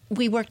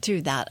we worked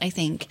through that, I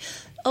think,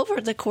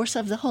 over the course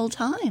of the whole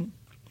time.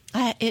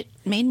 It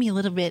made me a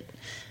little bit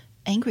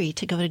angry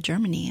to go to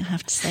Germany, I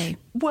have to say.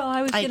 Well,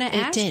 I was going to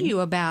ask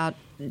you about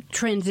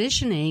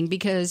transitioning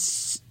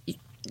because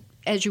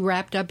as you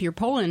wrapped up your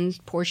Poland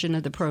portion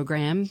of the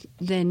program,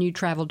 then you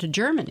traveled to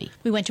Germany.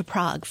 We went to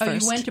Prague first. Oh,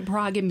 you went to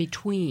Prague in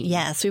between.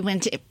 Yes, we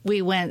went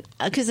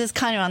because it's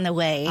kind of on the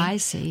way. I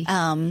see.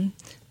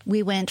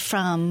 We went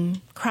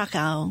from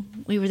Krakow.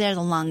 We were there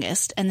the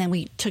longest, and then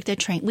we took the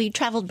train. We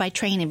traveled by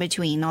train in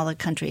between all the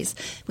countries.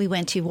 We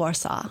went to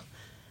Warsaw,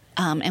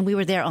 and we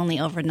were there only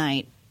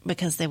overnight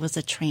because there was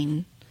a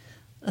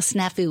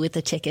snafu with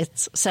the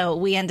tickets. So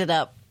we ended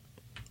up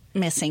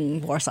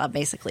missing Warsaw,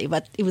 basically,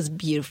 but it was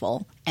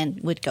beautiful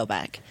and would go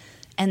back.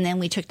 And then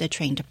we took the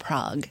train to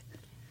Prague,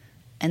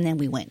 and then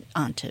we went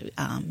on to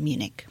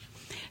Munich.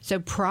 So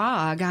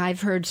Prague,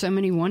 I've heard so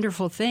many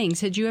wonderful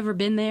things. Had you ever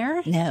been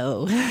there?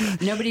 No.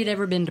 Nobody had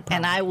ever been to Prague.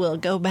 And I will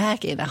go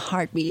back in a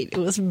heartbeat. It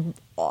was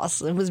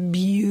awesome. It was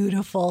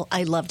beautiful.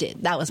 I loved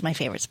it. That was my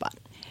favorite spot.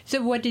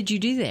 So what did you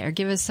do there?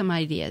 Give us some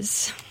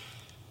ideas.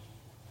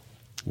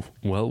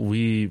 Well,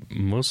 we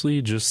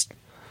mostly just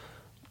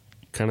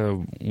kind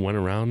of went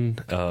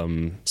around,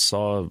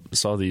 saw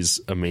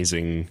these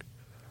amazing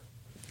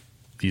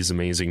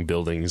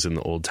buildings in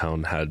the old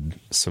town, had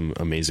some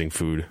amazing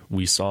food.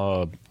 We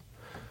saw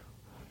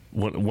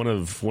one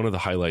of the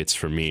highlights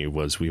for me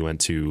was we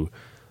went to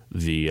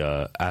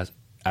the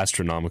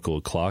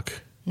astronomical clock.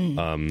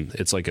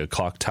 It's like a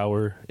clock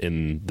tower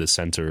in the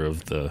center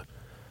of the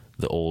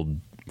old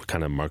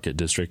kind of market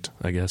district,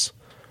 I guess.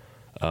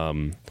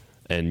 And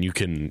you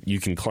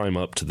can climb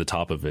up to the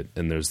top of it,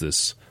 and there's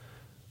this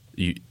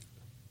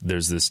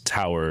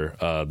tower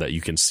that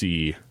you can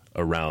see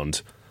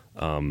around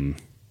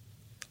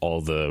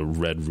all the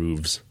red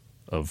roofs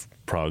of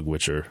Prague,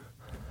 which are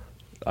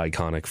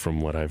iconic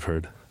from what I've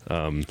heard.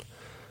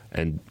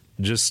 And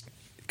just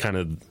kind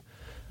of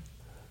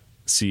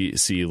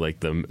see like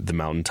the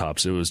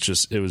mountaintops. It was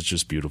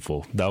just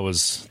beautiful. That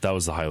was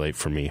the highlight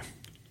for me.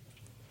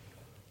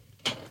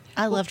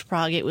 I loved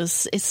Prague.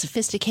 It's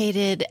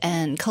sophisticated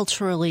and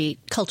culturally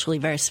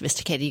very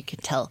sophisticated. You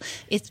could tell.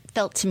 It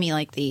felt to me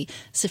like the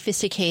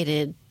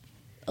sophisticated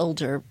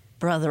older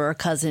brother or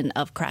cousin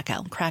of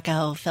Krakow.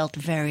 Krakow felt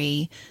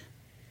very,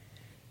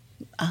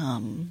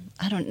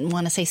 I don't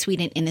want to say sweet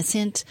and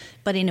innocent,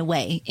 but in a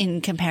way, in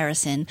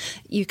comparison,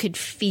 you could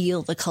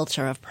feel the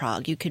culture of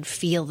Prague. You could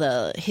feel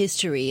the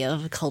history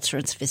of culture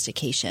and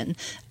sophistication.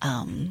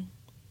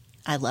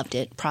 I loved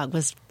it. Prague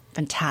was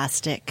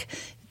fantastic.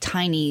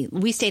 Tiny.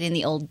 We stayed in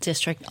the old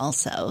district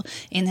also,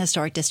 in the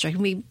historic district.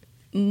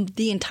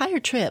 The entire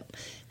trip,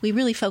 we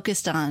really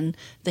focused on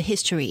the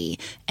history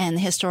and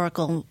the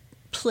historical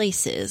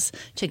places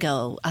to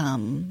go,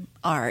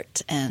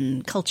 art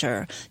and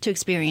culture, to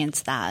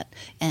experience that.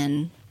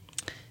 And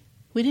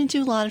we didn't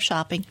do a lot of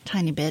shopping,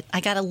 tiny bit.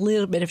 I got a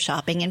little bit of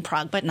shopping in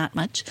Prague, but not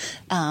much.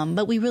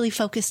 But we really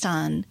focused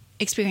on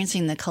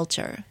experiencing the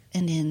culture.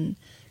 And in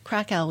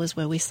Krakow was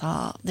where we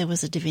saw there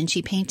was a Da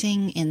Vinci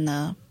painting in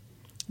the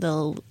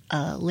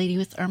Lady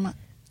with Ermine.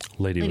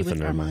 Lady with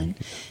an Ermine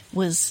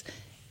was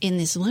in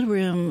this little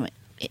room.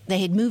 They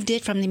had moved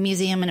it from the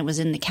museum, and it was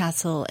in the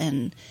castle.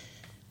 And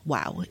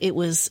wow, it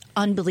was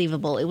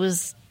unbelievable.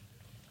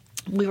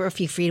 We were a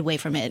few feet away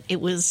from it. It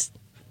was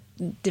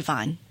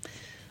divine.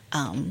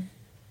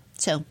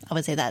 So I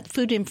would say that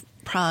food in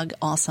Prague,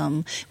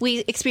 awesome. We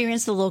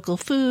experienced the local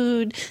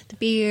food, the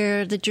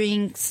beer, the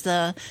drinks,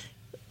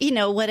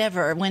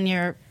 whatever. When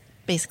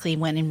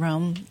in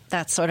Rome,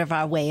 that's sort of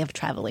our way of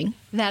traveling.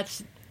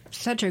 That's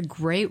such a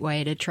great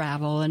way to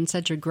travel, and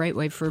such a great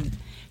way for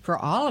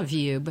all of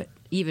you, but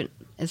even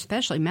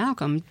especially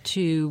Malcolm,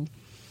 to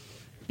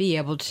be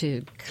able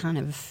to kind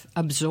of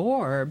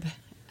absorb.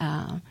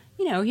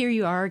 Here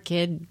you are, a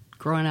kid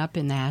growing up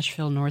in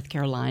Nashville, North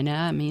Carolina.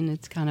 I mean,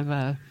 it's kind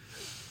of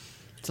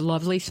it's a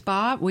lovely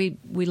spot. We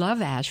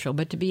love Asheville,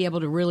 but to be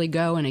able to really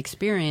go and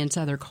experience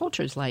other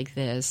cultures like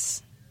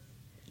this,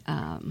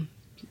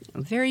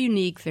 very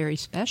unique, very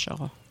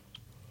special.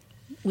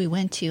 We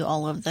went to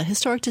all of the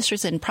historic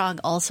districts in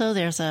Prague. Also,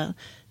 there's a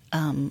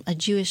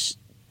Jewish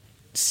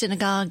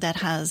synagogue that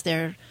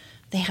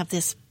they have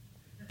this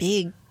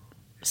big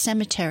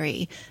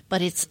cemetery,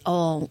 but it's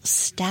all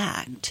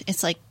stacked.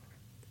 It's like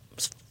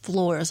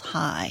floors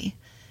high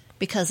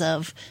because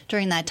of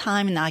during that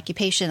time in the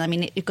occupation. I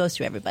mean, it goes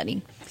through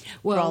everybody.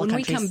 Well, when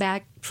we come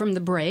back from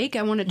the break,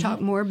 I want to talk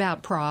more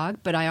about Prague,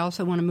 but I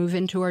also want to move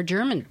into our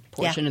German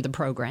portion of the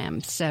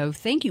program. So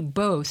thank you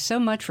both so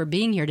much for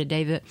being here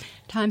today. The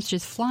time's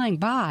just flying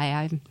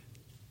by.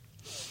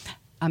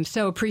 I'm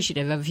so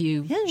appreciative of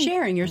you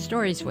sharing your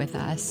stories with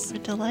us. We're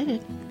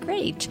delighted.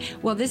 Great.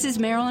 Well, this is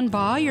Marilyn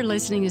Ball. You're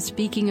listening to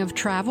Speaking of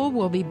Travel.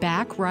 We'll be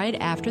back right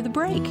after the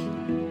break.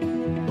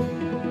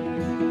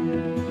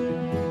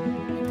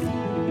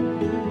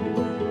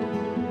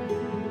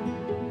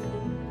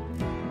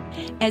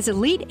 As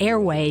Elite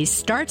Airways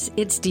starts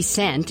its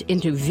descent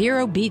into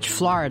Vero Beach,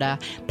 Florida,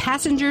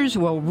 passengers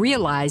will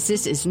realize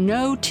this is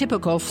no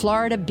typical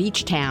Florida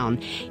beach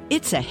town.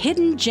 It's a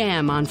hidden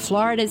gem on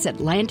Florida's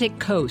Atlantic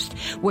coast,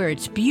 where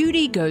its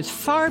beauty goes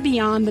far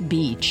beyond the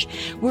beach,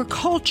 where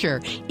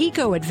culture,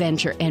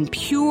 eco-adventure, and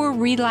pure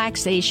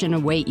relaxation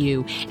await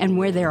you, and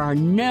where there are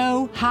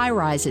no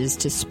high-rises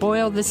to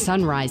spoil the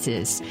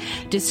sunrises.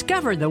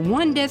 Discover the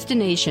one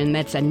destination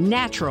that's a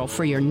natural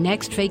for your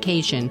next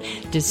vacation.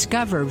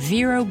 Discover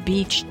Vero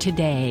Beach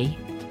today.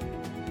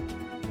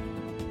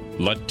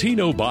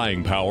 Latino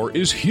buying power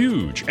is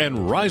huge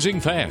and rising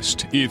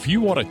fast. If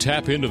you want to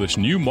tap into this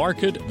new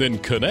market, then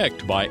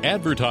connect by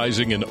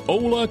advertising in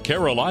Hola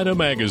Carolina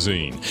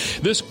magazine.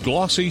 This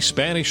glossy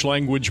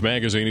Spanish-language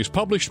magazine is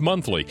published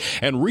monthly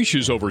and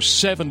reaches over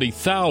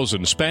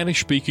 70,000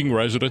 Spanish-speaking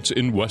residents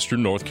in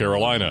western North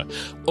Carolina.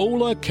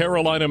 Hola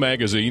Carolina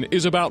magazine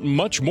is about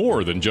much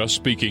more than just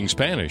speaking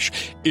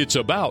Spanish. It's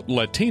about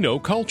Latino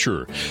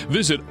culture.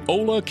 Visit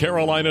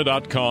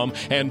holacarolina.com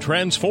and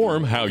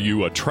transform how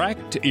you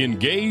attract,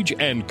 engage,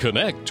 and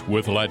connect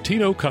with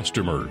Latino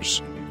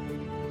customers.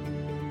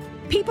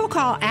 People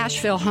call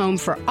Asheville home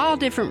for all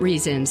different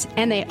reasons,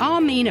 and they all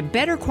mean a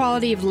better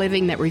quality of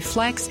living that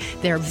reflects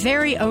their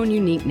very own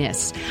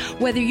uniqueness.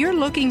 Whether you're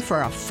looking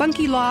for a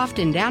funky loft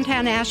in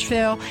downtown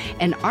Asheville,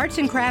 an arts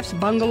and crafts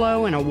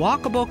bungalow in a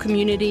walkable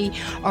community,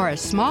 or a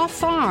small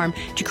farm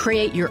to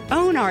create your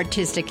own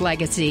artistic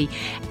legacy,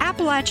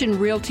 Appalachian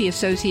Realty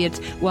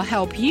Associates will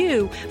help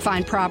you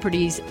find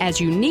properties as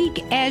unique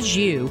as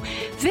you.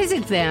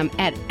 Visit them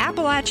at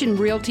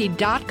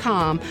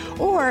AppalachianRealty.com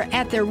or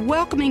at their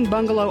welcoming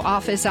bungalow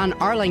office on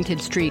Arlington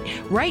Street,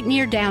 right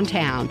near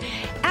downtown.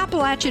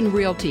 Appalachian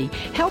Realty,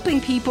 helping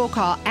people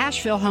call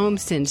Asheville home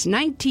since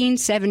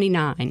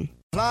 1979.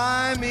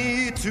 Fly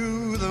me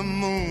to the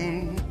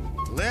moon,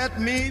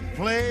 let me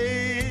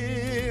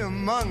play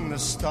among the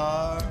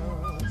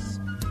stars,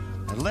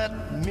 and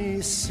let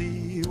me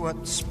see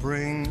what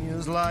spring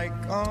is like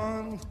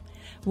on...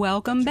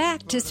 Welcome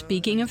back to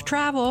Speaking of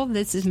Travel.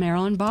 This is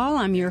Marilyn Ball.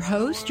 I'm your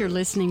host. You're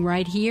listening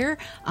right here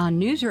on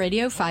News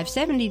Radio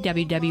 570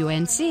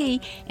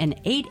 WWNC and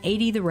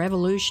 880 The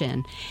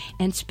Revolution.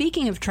 And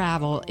Speaking of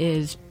Travel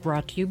is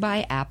brought to you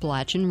by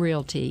Appalachian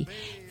Realty.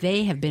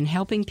 They have been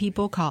helping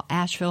people call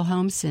Asheville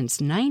home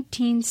since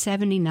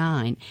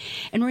 1979.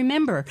 And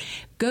remember,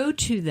 go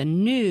to the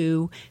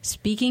new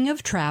Speaking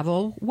of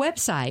Travel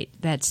website.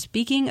 That's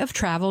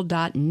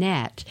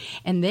speakingoftravel.net.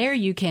 And there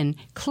you can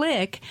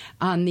click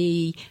on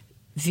the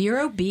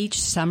Vero Beach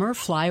Summer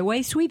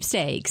Flyaway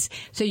Sweepstakes.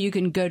 So you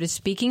can go to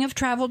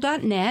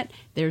speakingoftravel.net.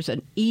 There's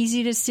an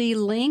easy-to-see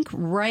link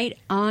right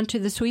onto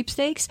the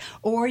sweepstakes,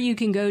 or you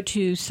can go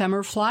to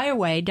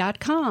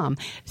summerflyaway.com.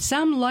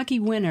 Some lucky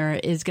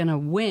winner is going to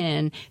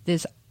win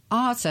this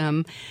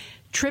awesome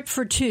trip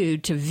for two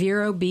to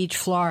Vero Beach,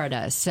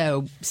 Florida.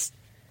 So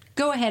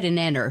go ahead and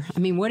enter. I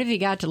mean, what have you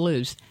got to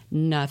lose?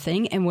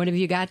 Nothing. And what have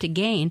you got to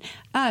gain?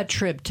 A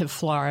trip to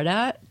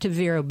Florida, to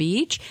Vero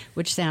Beach,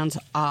 which sounds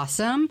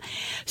awesome.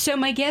 So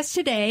my guests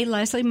today,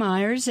 Leslie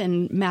Myers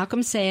and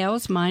Malcolm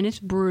Sales, minus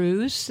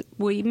Bruce,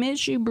 we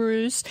miss you,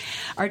 Bruce,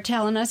 are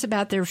telling us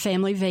about their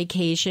family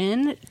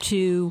vacation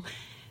to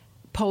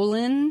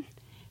Poland,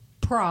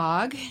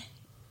 Prague,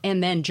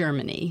 and then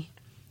Germany.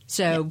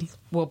 So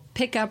we'll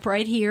pick up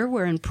right here.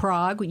 We're in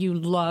Prague. You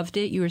loved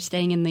it. You were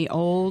staying in the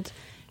old...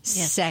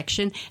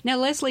 section. Now,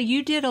 Leslie,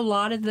 you did a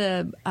lot of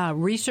the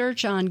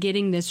research on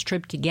getting this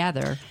trip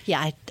together.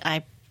 Yeah,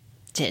 I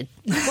did.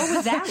 What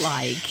was that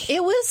like?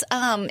 It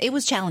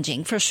was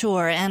challenging for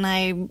sure, and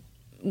I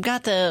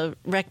got the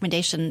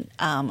recommendation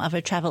of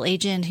a travel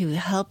agent who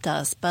helped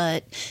us,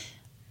 but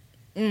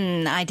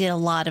I did a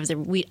lot of the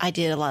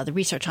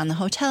research on the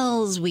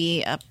hotels.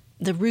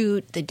 The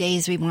route, the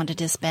days we wanted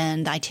to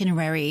spend,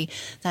 itinerary,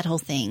 that whole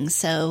thing.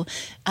 So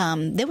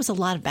there was a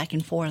lot of back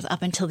and forth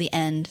up until the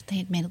end. They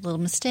had made a little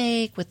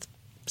mistake with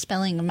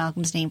spelling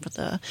Malcolm's name for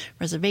the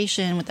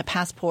reservation, with the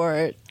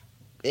passport.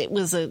 It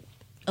was a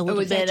little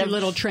was bit that of your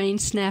little train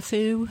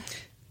snafu?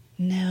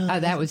 No.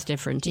 Oh, that was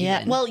different. Yeah.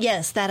 Even. Well,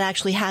 yes, that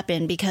actually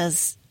happened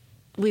because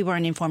we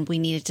weren't informed we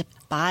needed to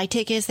buy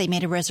tickets. They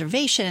made a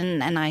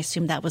reservation, and I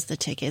assumed that was the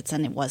tickets,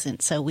 and it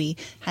wasn't. So we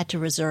had to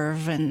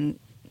reserve and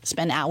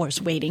spend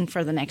hours waiting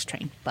for the next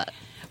train. But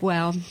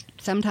well,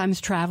 sometimes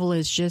travel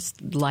is just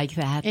like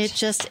that. It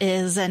just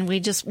is, and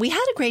we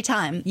had a great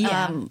time.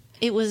 Yeah.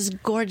 It was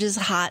gorgeous,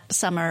 hot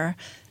summer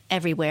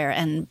everywhere,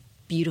 and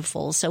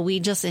beautiful. So we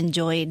just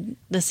enjoyed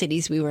the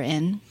cities we were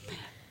in.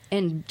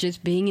 And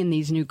just being in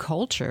these new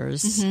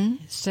cultures.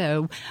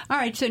 So, all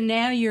right. So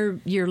now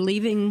you're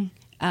leaving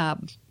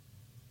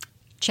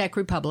Czech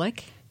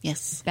Republic.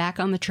 Yes. Back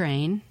on the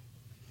train.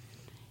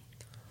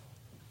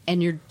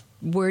 And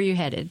where are you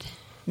headed?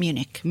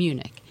 Munich.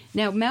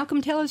 Now,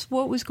 Malcolm, tell us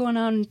what was going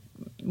on.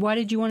 Why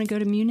did you want to go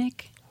to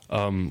Munich?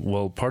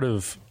 Well, part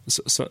of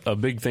a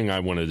big thing I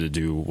wanted to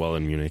do while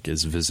in Munich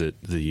is visit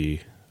the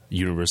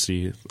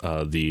university,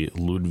 the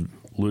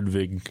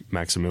Ludwig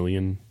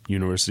Maximilian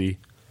University.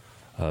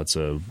 It's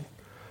a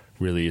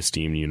really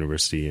esteemed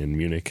university in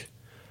Munich.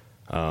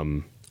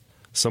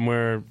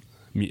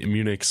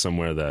 Munich,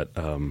 somewhere that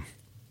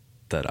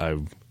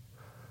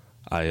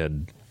I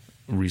had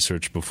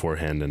researched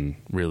beforehand and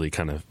really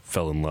kind of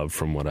fell in love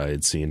from what I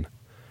had seen.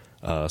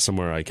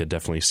 Somewhere I could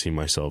definitely see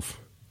myself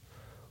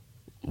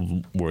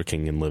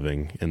working and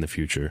living in the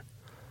future.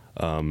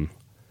 And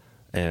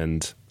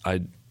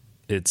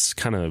it's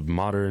kind of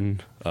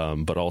modern,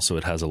 but also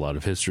it has a lot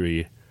of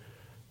history.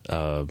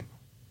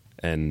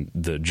 And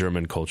the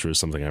German culture is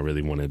something I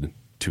really wanted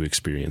to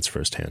experience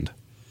firsthand.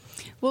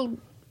 Well,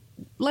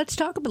 let's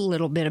talk a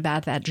little bit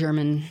about that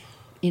German,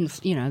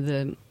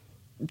 the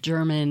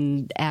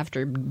German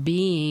after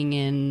being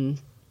in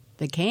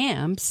the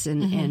camps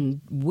and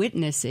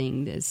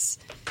witnessing this,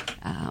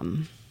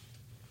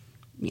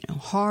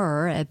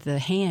 horror at the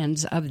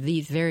hands of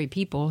these very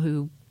people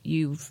who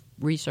you've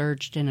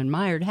researched and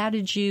admired.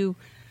 How'd you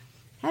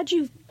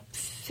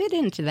fit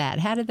into that?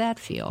 How did that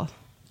feel?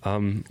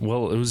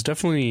 Well, it was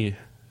definitely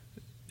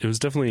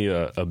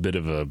a bit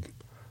of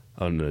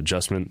an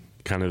adjustment,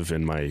 kind of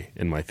in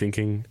my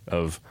thinking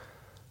of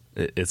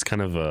it's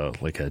kind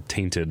of like a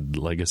tainted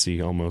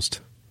legacy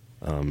almost.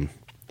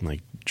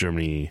 Like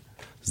Germany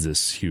is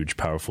this huge,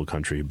 powerful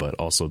country, but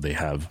also they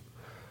have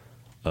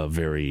a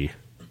very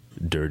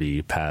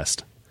dirty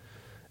past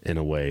in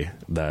a way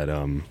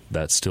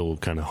that still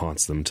kind of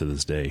haunts them to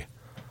this day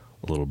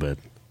a little bit.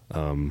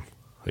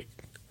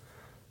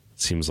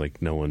 Seems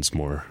like no one's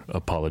more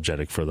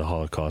apologetic for the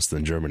Holocaust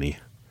than Germany.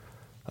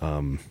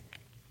 And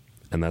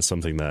that's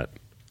something that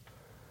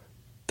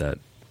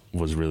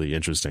was really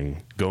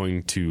interesting.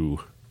 Going to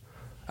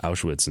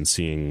Auschwitz and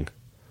seeing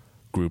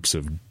groups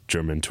of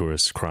German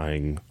tourists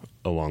crying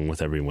along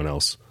with everyone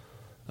else,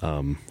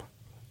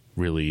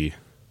 really,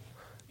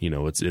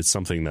 it's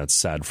something that's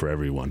sad for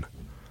everyone.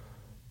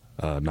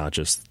 Not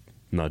just,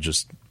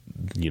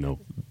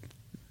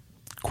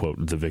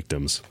 quote, the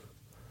victims.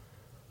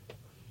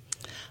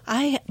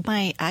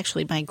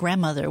 My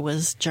grandmother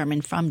was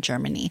German from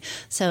Germany,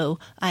 so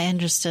I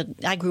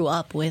grew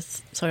up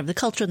with sort of the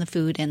culture and the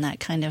food and that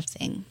kind of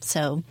thing.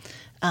 So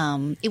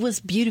it was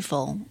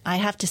beautiful. I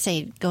have to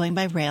say, traveling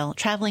by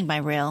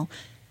rail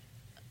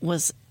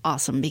was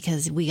awesome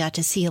because we got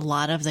to see a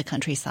lot of the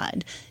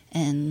countryside.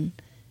 And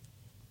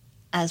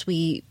as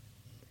we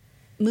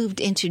moved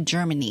into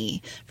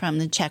Germany from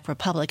the Czech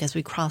Republic, as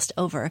we crossed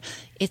over,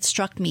 it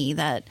struck me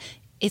that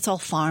it's all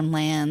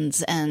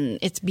farmlands and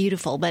it's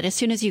beautiful. But as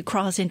soon as you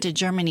cross into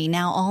Germany,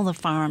 now all the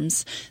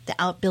farms, the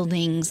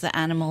outbuildings, the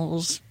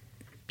animals,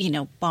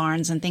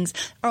 barns and things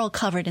are all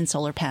covered in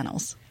solar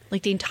panels,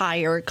 like the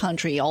entire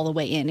country all the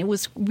way in. It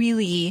was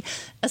really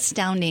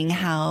astounding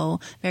how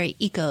very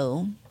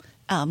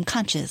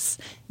conscious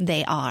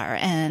they are.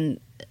 And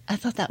I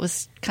thought that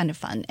was kind of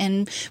fun.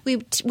 And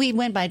we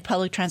went by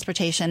public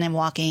transportation and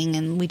walking,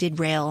 and we did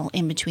rail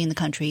in between the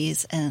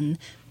countries, and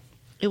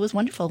it was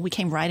wonderful. We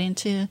came right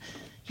into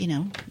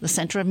the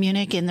center of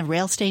Munich in the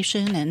rail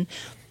station, and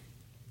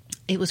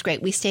it was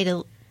great. We stayed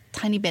a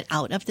tiny bit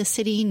out of the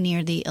city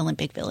near the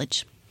Olympic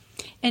Village.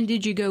 And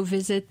did you go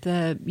visit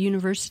the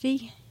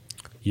university?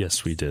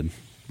 Yes, we did.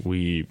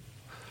 We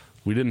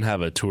didn't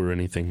have a tour or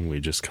anything. We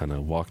just kind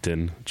of walked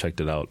in,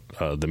 checked it out.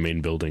 The main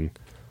building,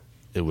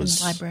 it was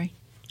the library.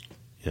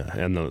 Yeah,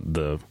 and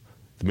the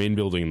main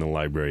building and the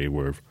library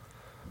were,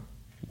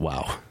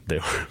 wow, they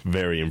were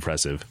very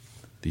impressive.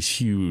 These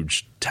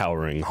huge,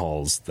 towering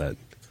halls that,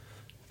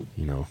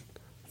 I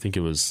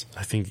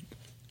think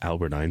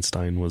Albert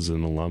Einstein was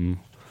an alum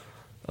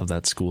of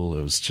that school.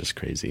 It was just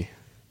crazy.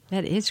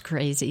 That is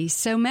crazy.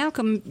 So,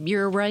 Malcolm,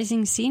 you're a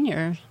rising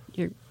senior.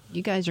 You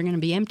guys are going to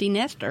be empty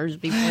nesters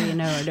before you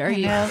know it.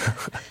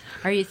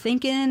 Are you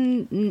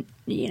thinking,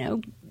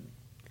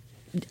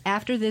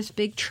 after this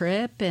big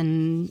trip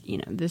and,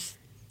 this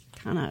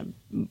kind of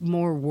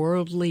more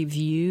worldly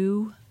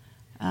view,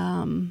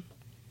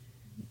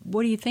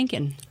 what are you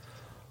thinking?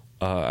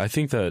 I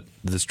think that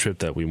this trip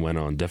that we went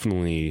on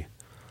definitely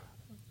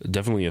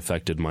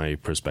affected my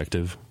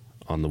perspective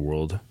on the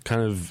world.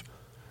 Kind of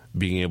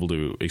being able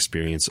to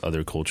experience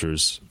other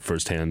cultures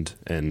firsthand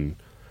and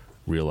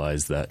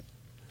realize that,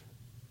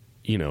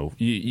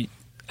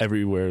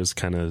 everywhere is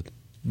kind of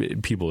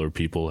people are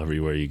people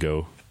everywhere you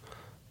go,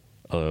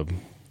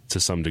 to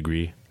some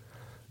degree,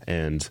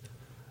 and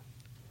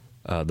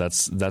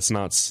that's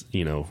not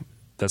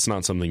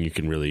something you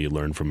can really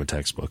learn from a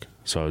textbook.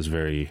 So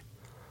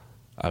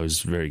I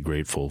was very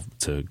grateful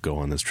to go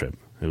on this trip.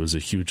 It was a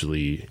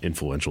hugely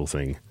influential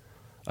thing,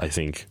 I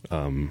think,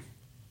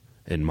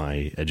 in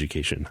my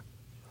education.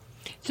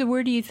 So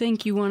where do you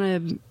think you want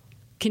to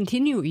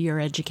continue your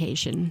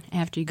education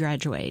after you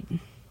graduate?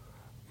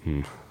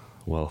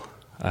 Well,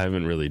 I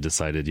haven't really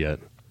decided yet,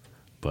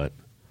 but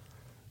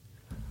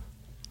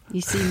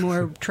You see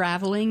more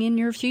traveling in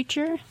your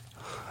future?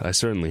 I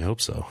certainly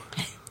hope so.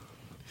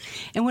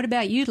 And what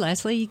about you,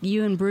 Leslie?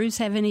 You and Bruce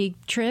have any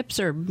trips,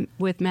 or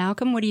with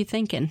Malcolm? What are you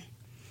thinking?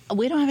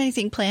 We don't have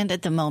anything planned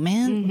at the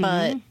moment,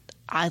 but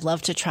I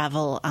love to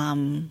travel.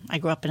 I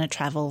grew up in a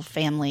travel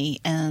family,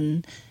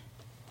 and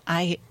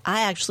I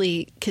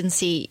actually can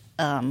see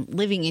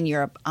living in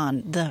Europe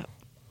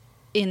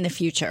in the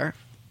future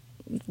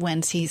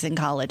when he's in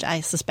college.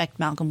 I suspect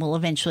Malcolm will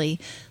eventually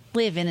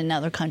live in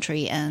another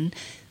country, and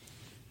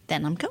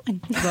then I'm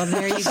going. Well,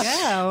 there you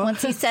go.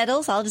 Once he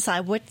settles, I'll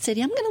decide what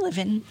city I'm going to live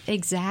in.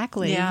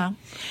 Exactly. Yeah.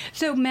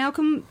 So,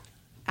 Malcolm,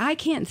 I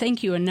can't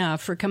thank you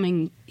enough for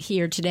coming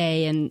here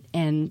today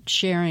and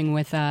sharing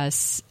with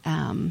us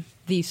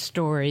these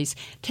stories.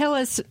 Tell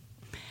us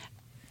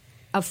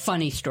a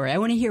funny story. I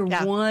want to hear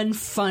one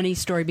funny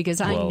story,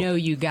 because I know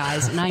you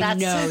guys, and I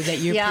know that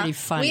you're pretty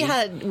funny.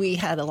 We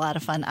had a lot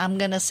of fun. I'm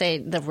going to say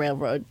the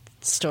railroad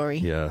story.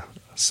 Yeah.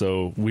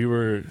 So we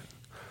had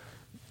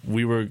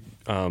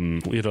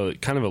a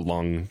kind of a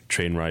long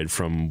train ride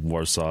from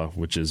Warsaw,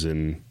 which is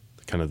in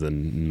kind of the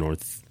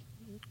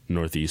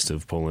northeast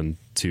of Poland,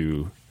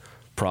 to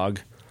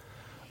Prague.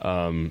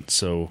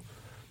 So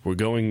we're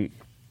going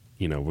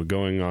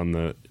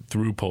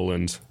through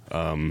Poland,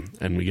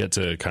 and we get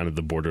to kind of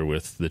the border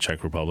with the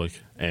Czech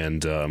Republic,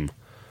 and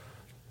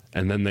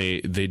then they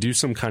do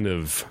some kind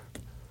of.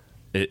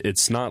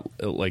 It's not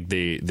like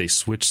they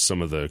switch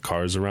some of the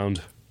cars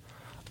around.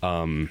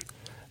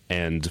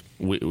 And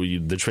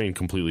the train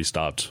completely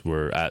stopped.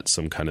 We're at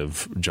some kind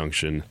of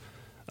junction.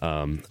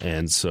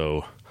 And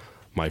so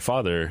my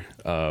father,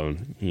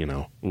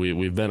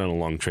 we've been on a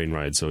long train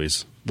ride, so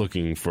he's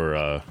looking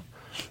for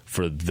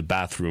the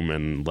bathroom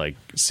and like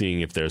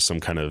seeing if there's some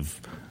kind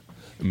of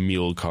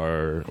meal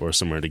car or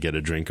somewhere to get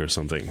a drink or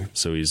something.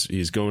 So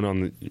he's going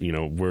on,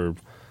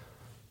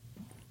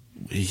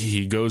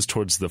 he goes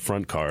towards the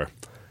front car,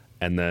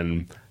 and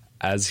then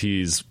as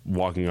he's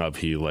walking up,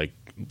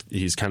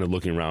 he's kind of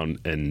looking around,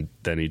 and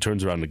then he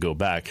turns around to go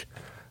back,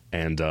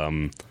 and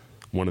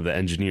one of the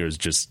engineers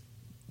just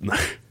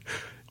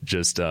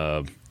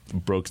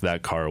broke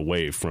that car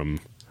away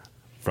from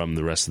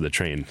the rest of the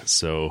train.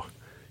 So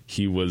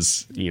he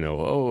was,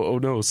 oh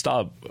no,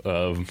 stop.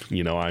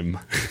 I'm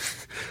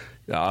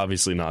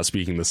obviously not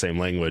speaking the same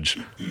language,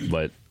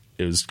 but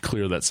it was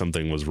clear that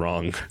something was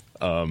wrong.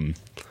 But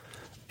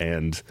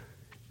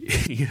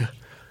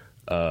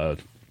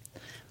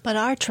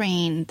our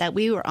train that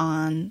we were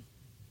on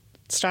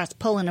starts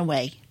pulling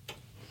away,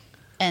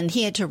 and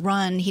he had to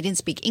run. He didn't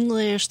speak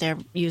English. They're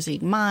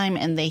using mime,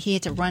 and he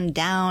had to run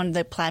down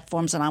the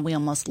platforms, and we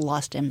almost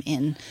lost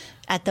him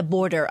at the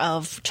border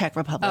of Czech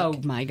Republic. Oh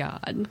my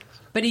God.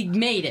 But he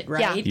made it,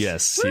 right? Yeah.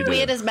 Yes, he did. We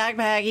had his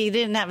backpack. He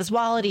didn't have his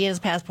wallet. He had his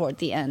passport at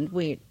the end.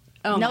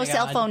 No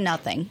cell phone,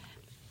 nothing.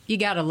 You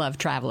gotta love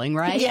traveling,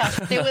 right? Yeah,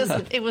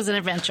 it was an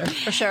adventure,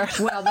 for sure.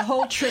 Well, the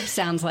whole trip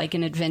sounds like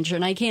an adventure,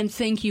 and I can't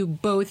thank you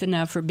both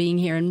enough for being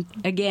here. And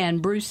again,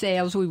 Bruce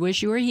Sales, we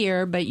wish you were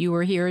here, but you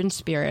were here in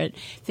spirit.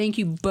 Thank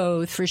you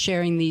both for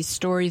sharing these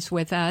stories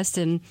with us,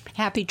 and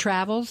happy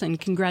travels, and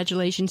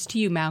congratulations to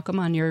you, Malcolm,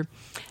 on your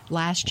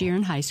last year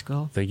in high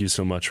school. Thank you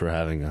so much for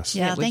having us.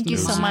 Yeah, It was thank you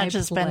so my much.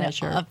 It's been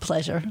a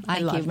pleasure.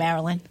 Thank you,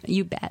 Marilyn.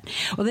 You bet.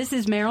 Well, this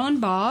is Marilyn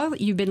Ball.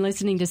 You've been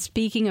listening to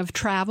Speaking of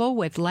Travel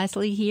with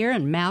Leslie here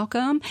and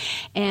Malcolm.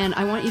 And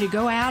I want you to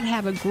go out,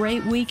 have a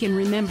great week, and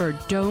remember,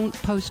 don't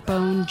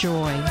postpone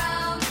joy.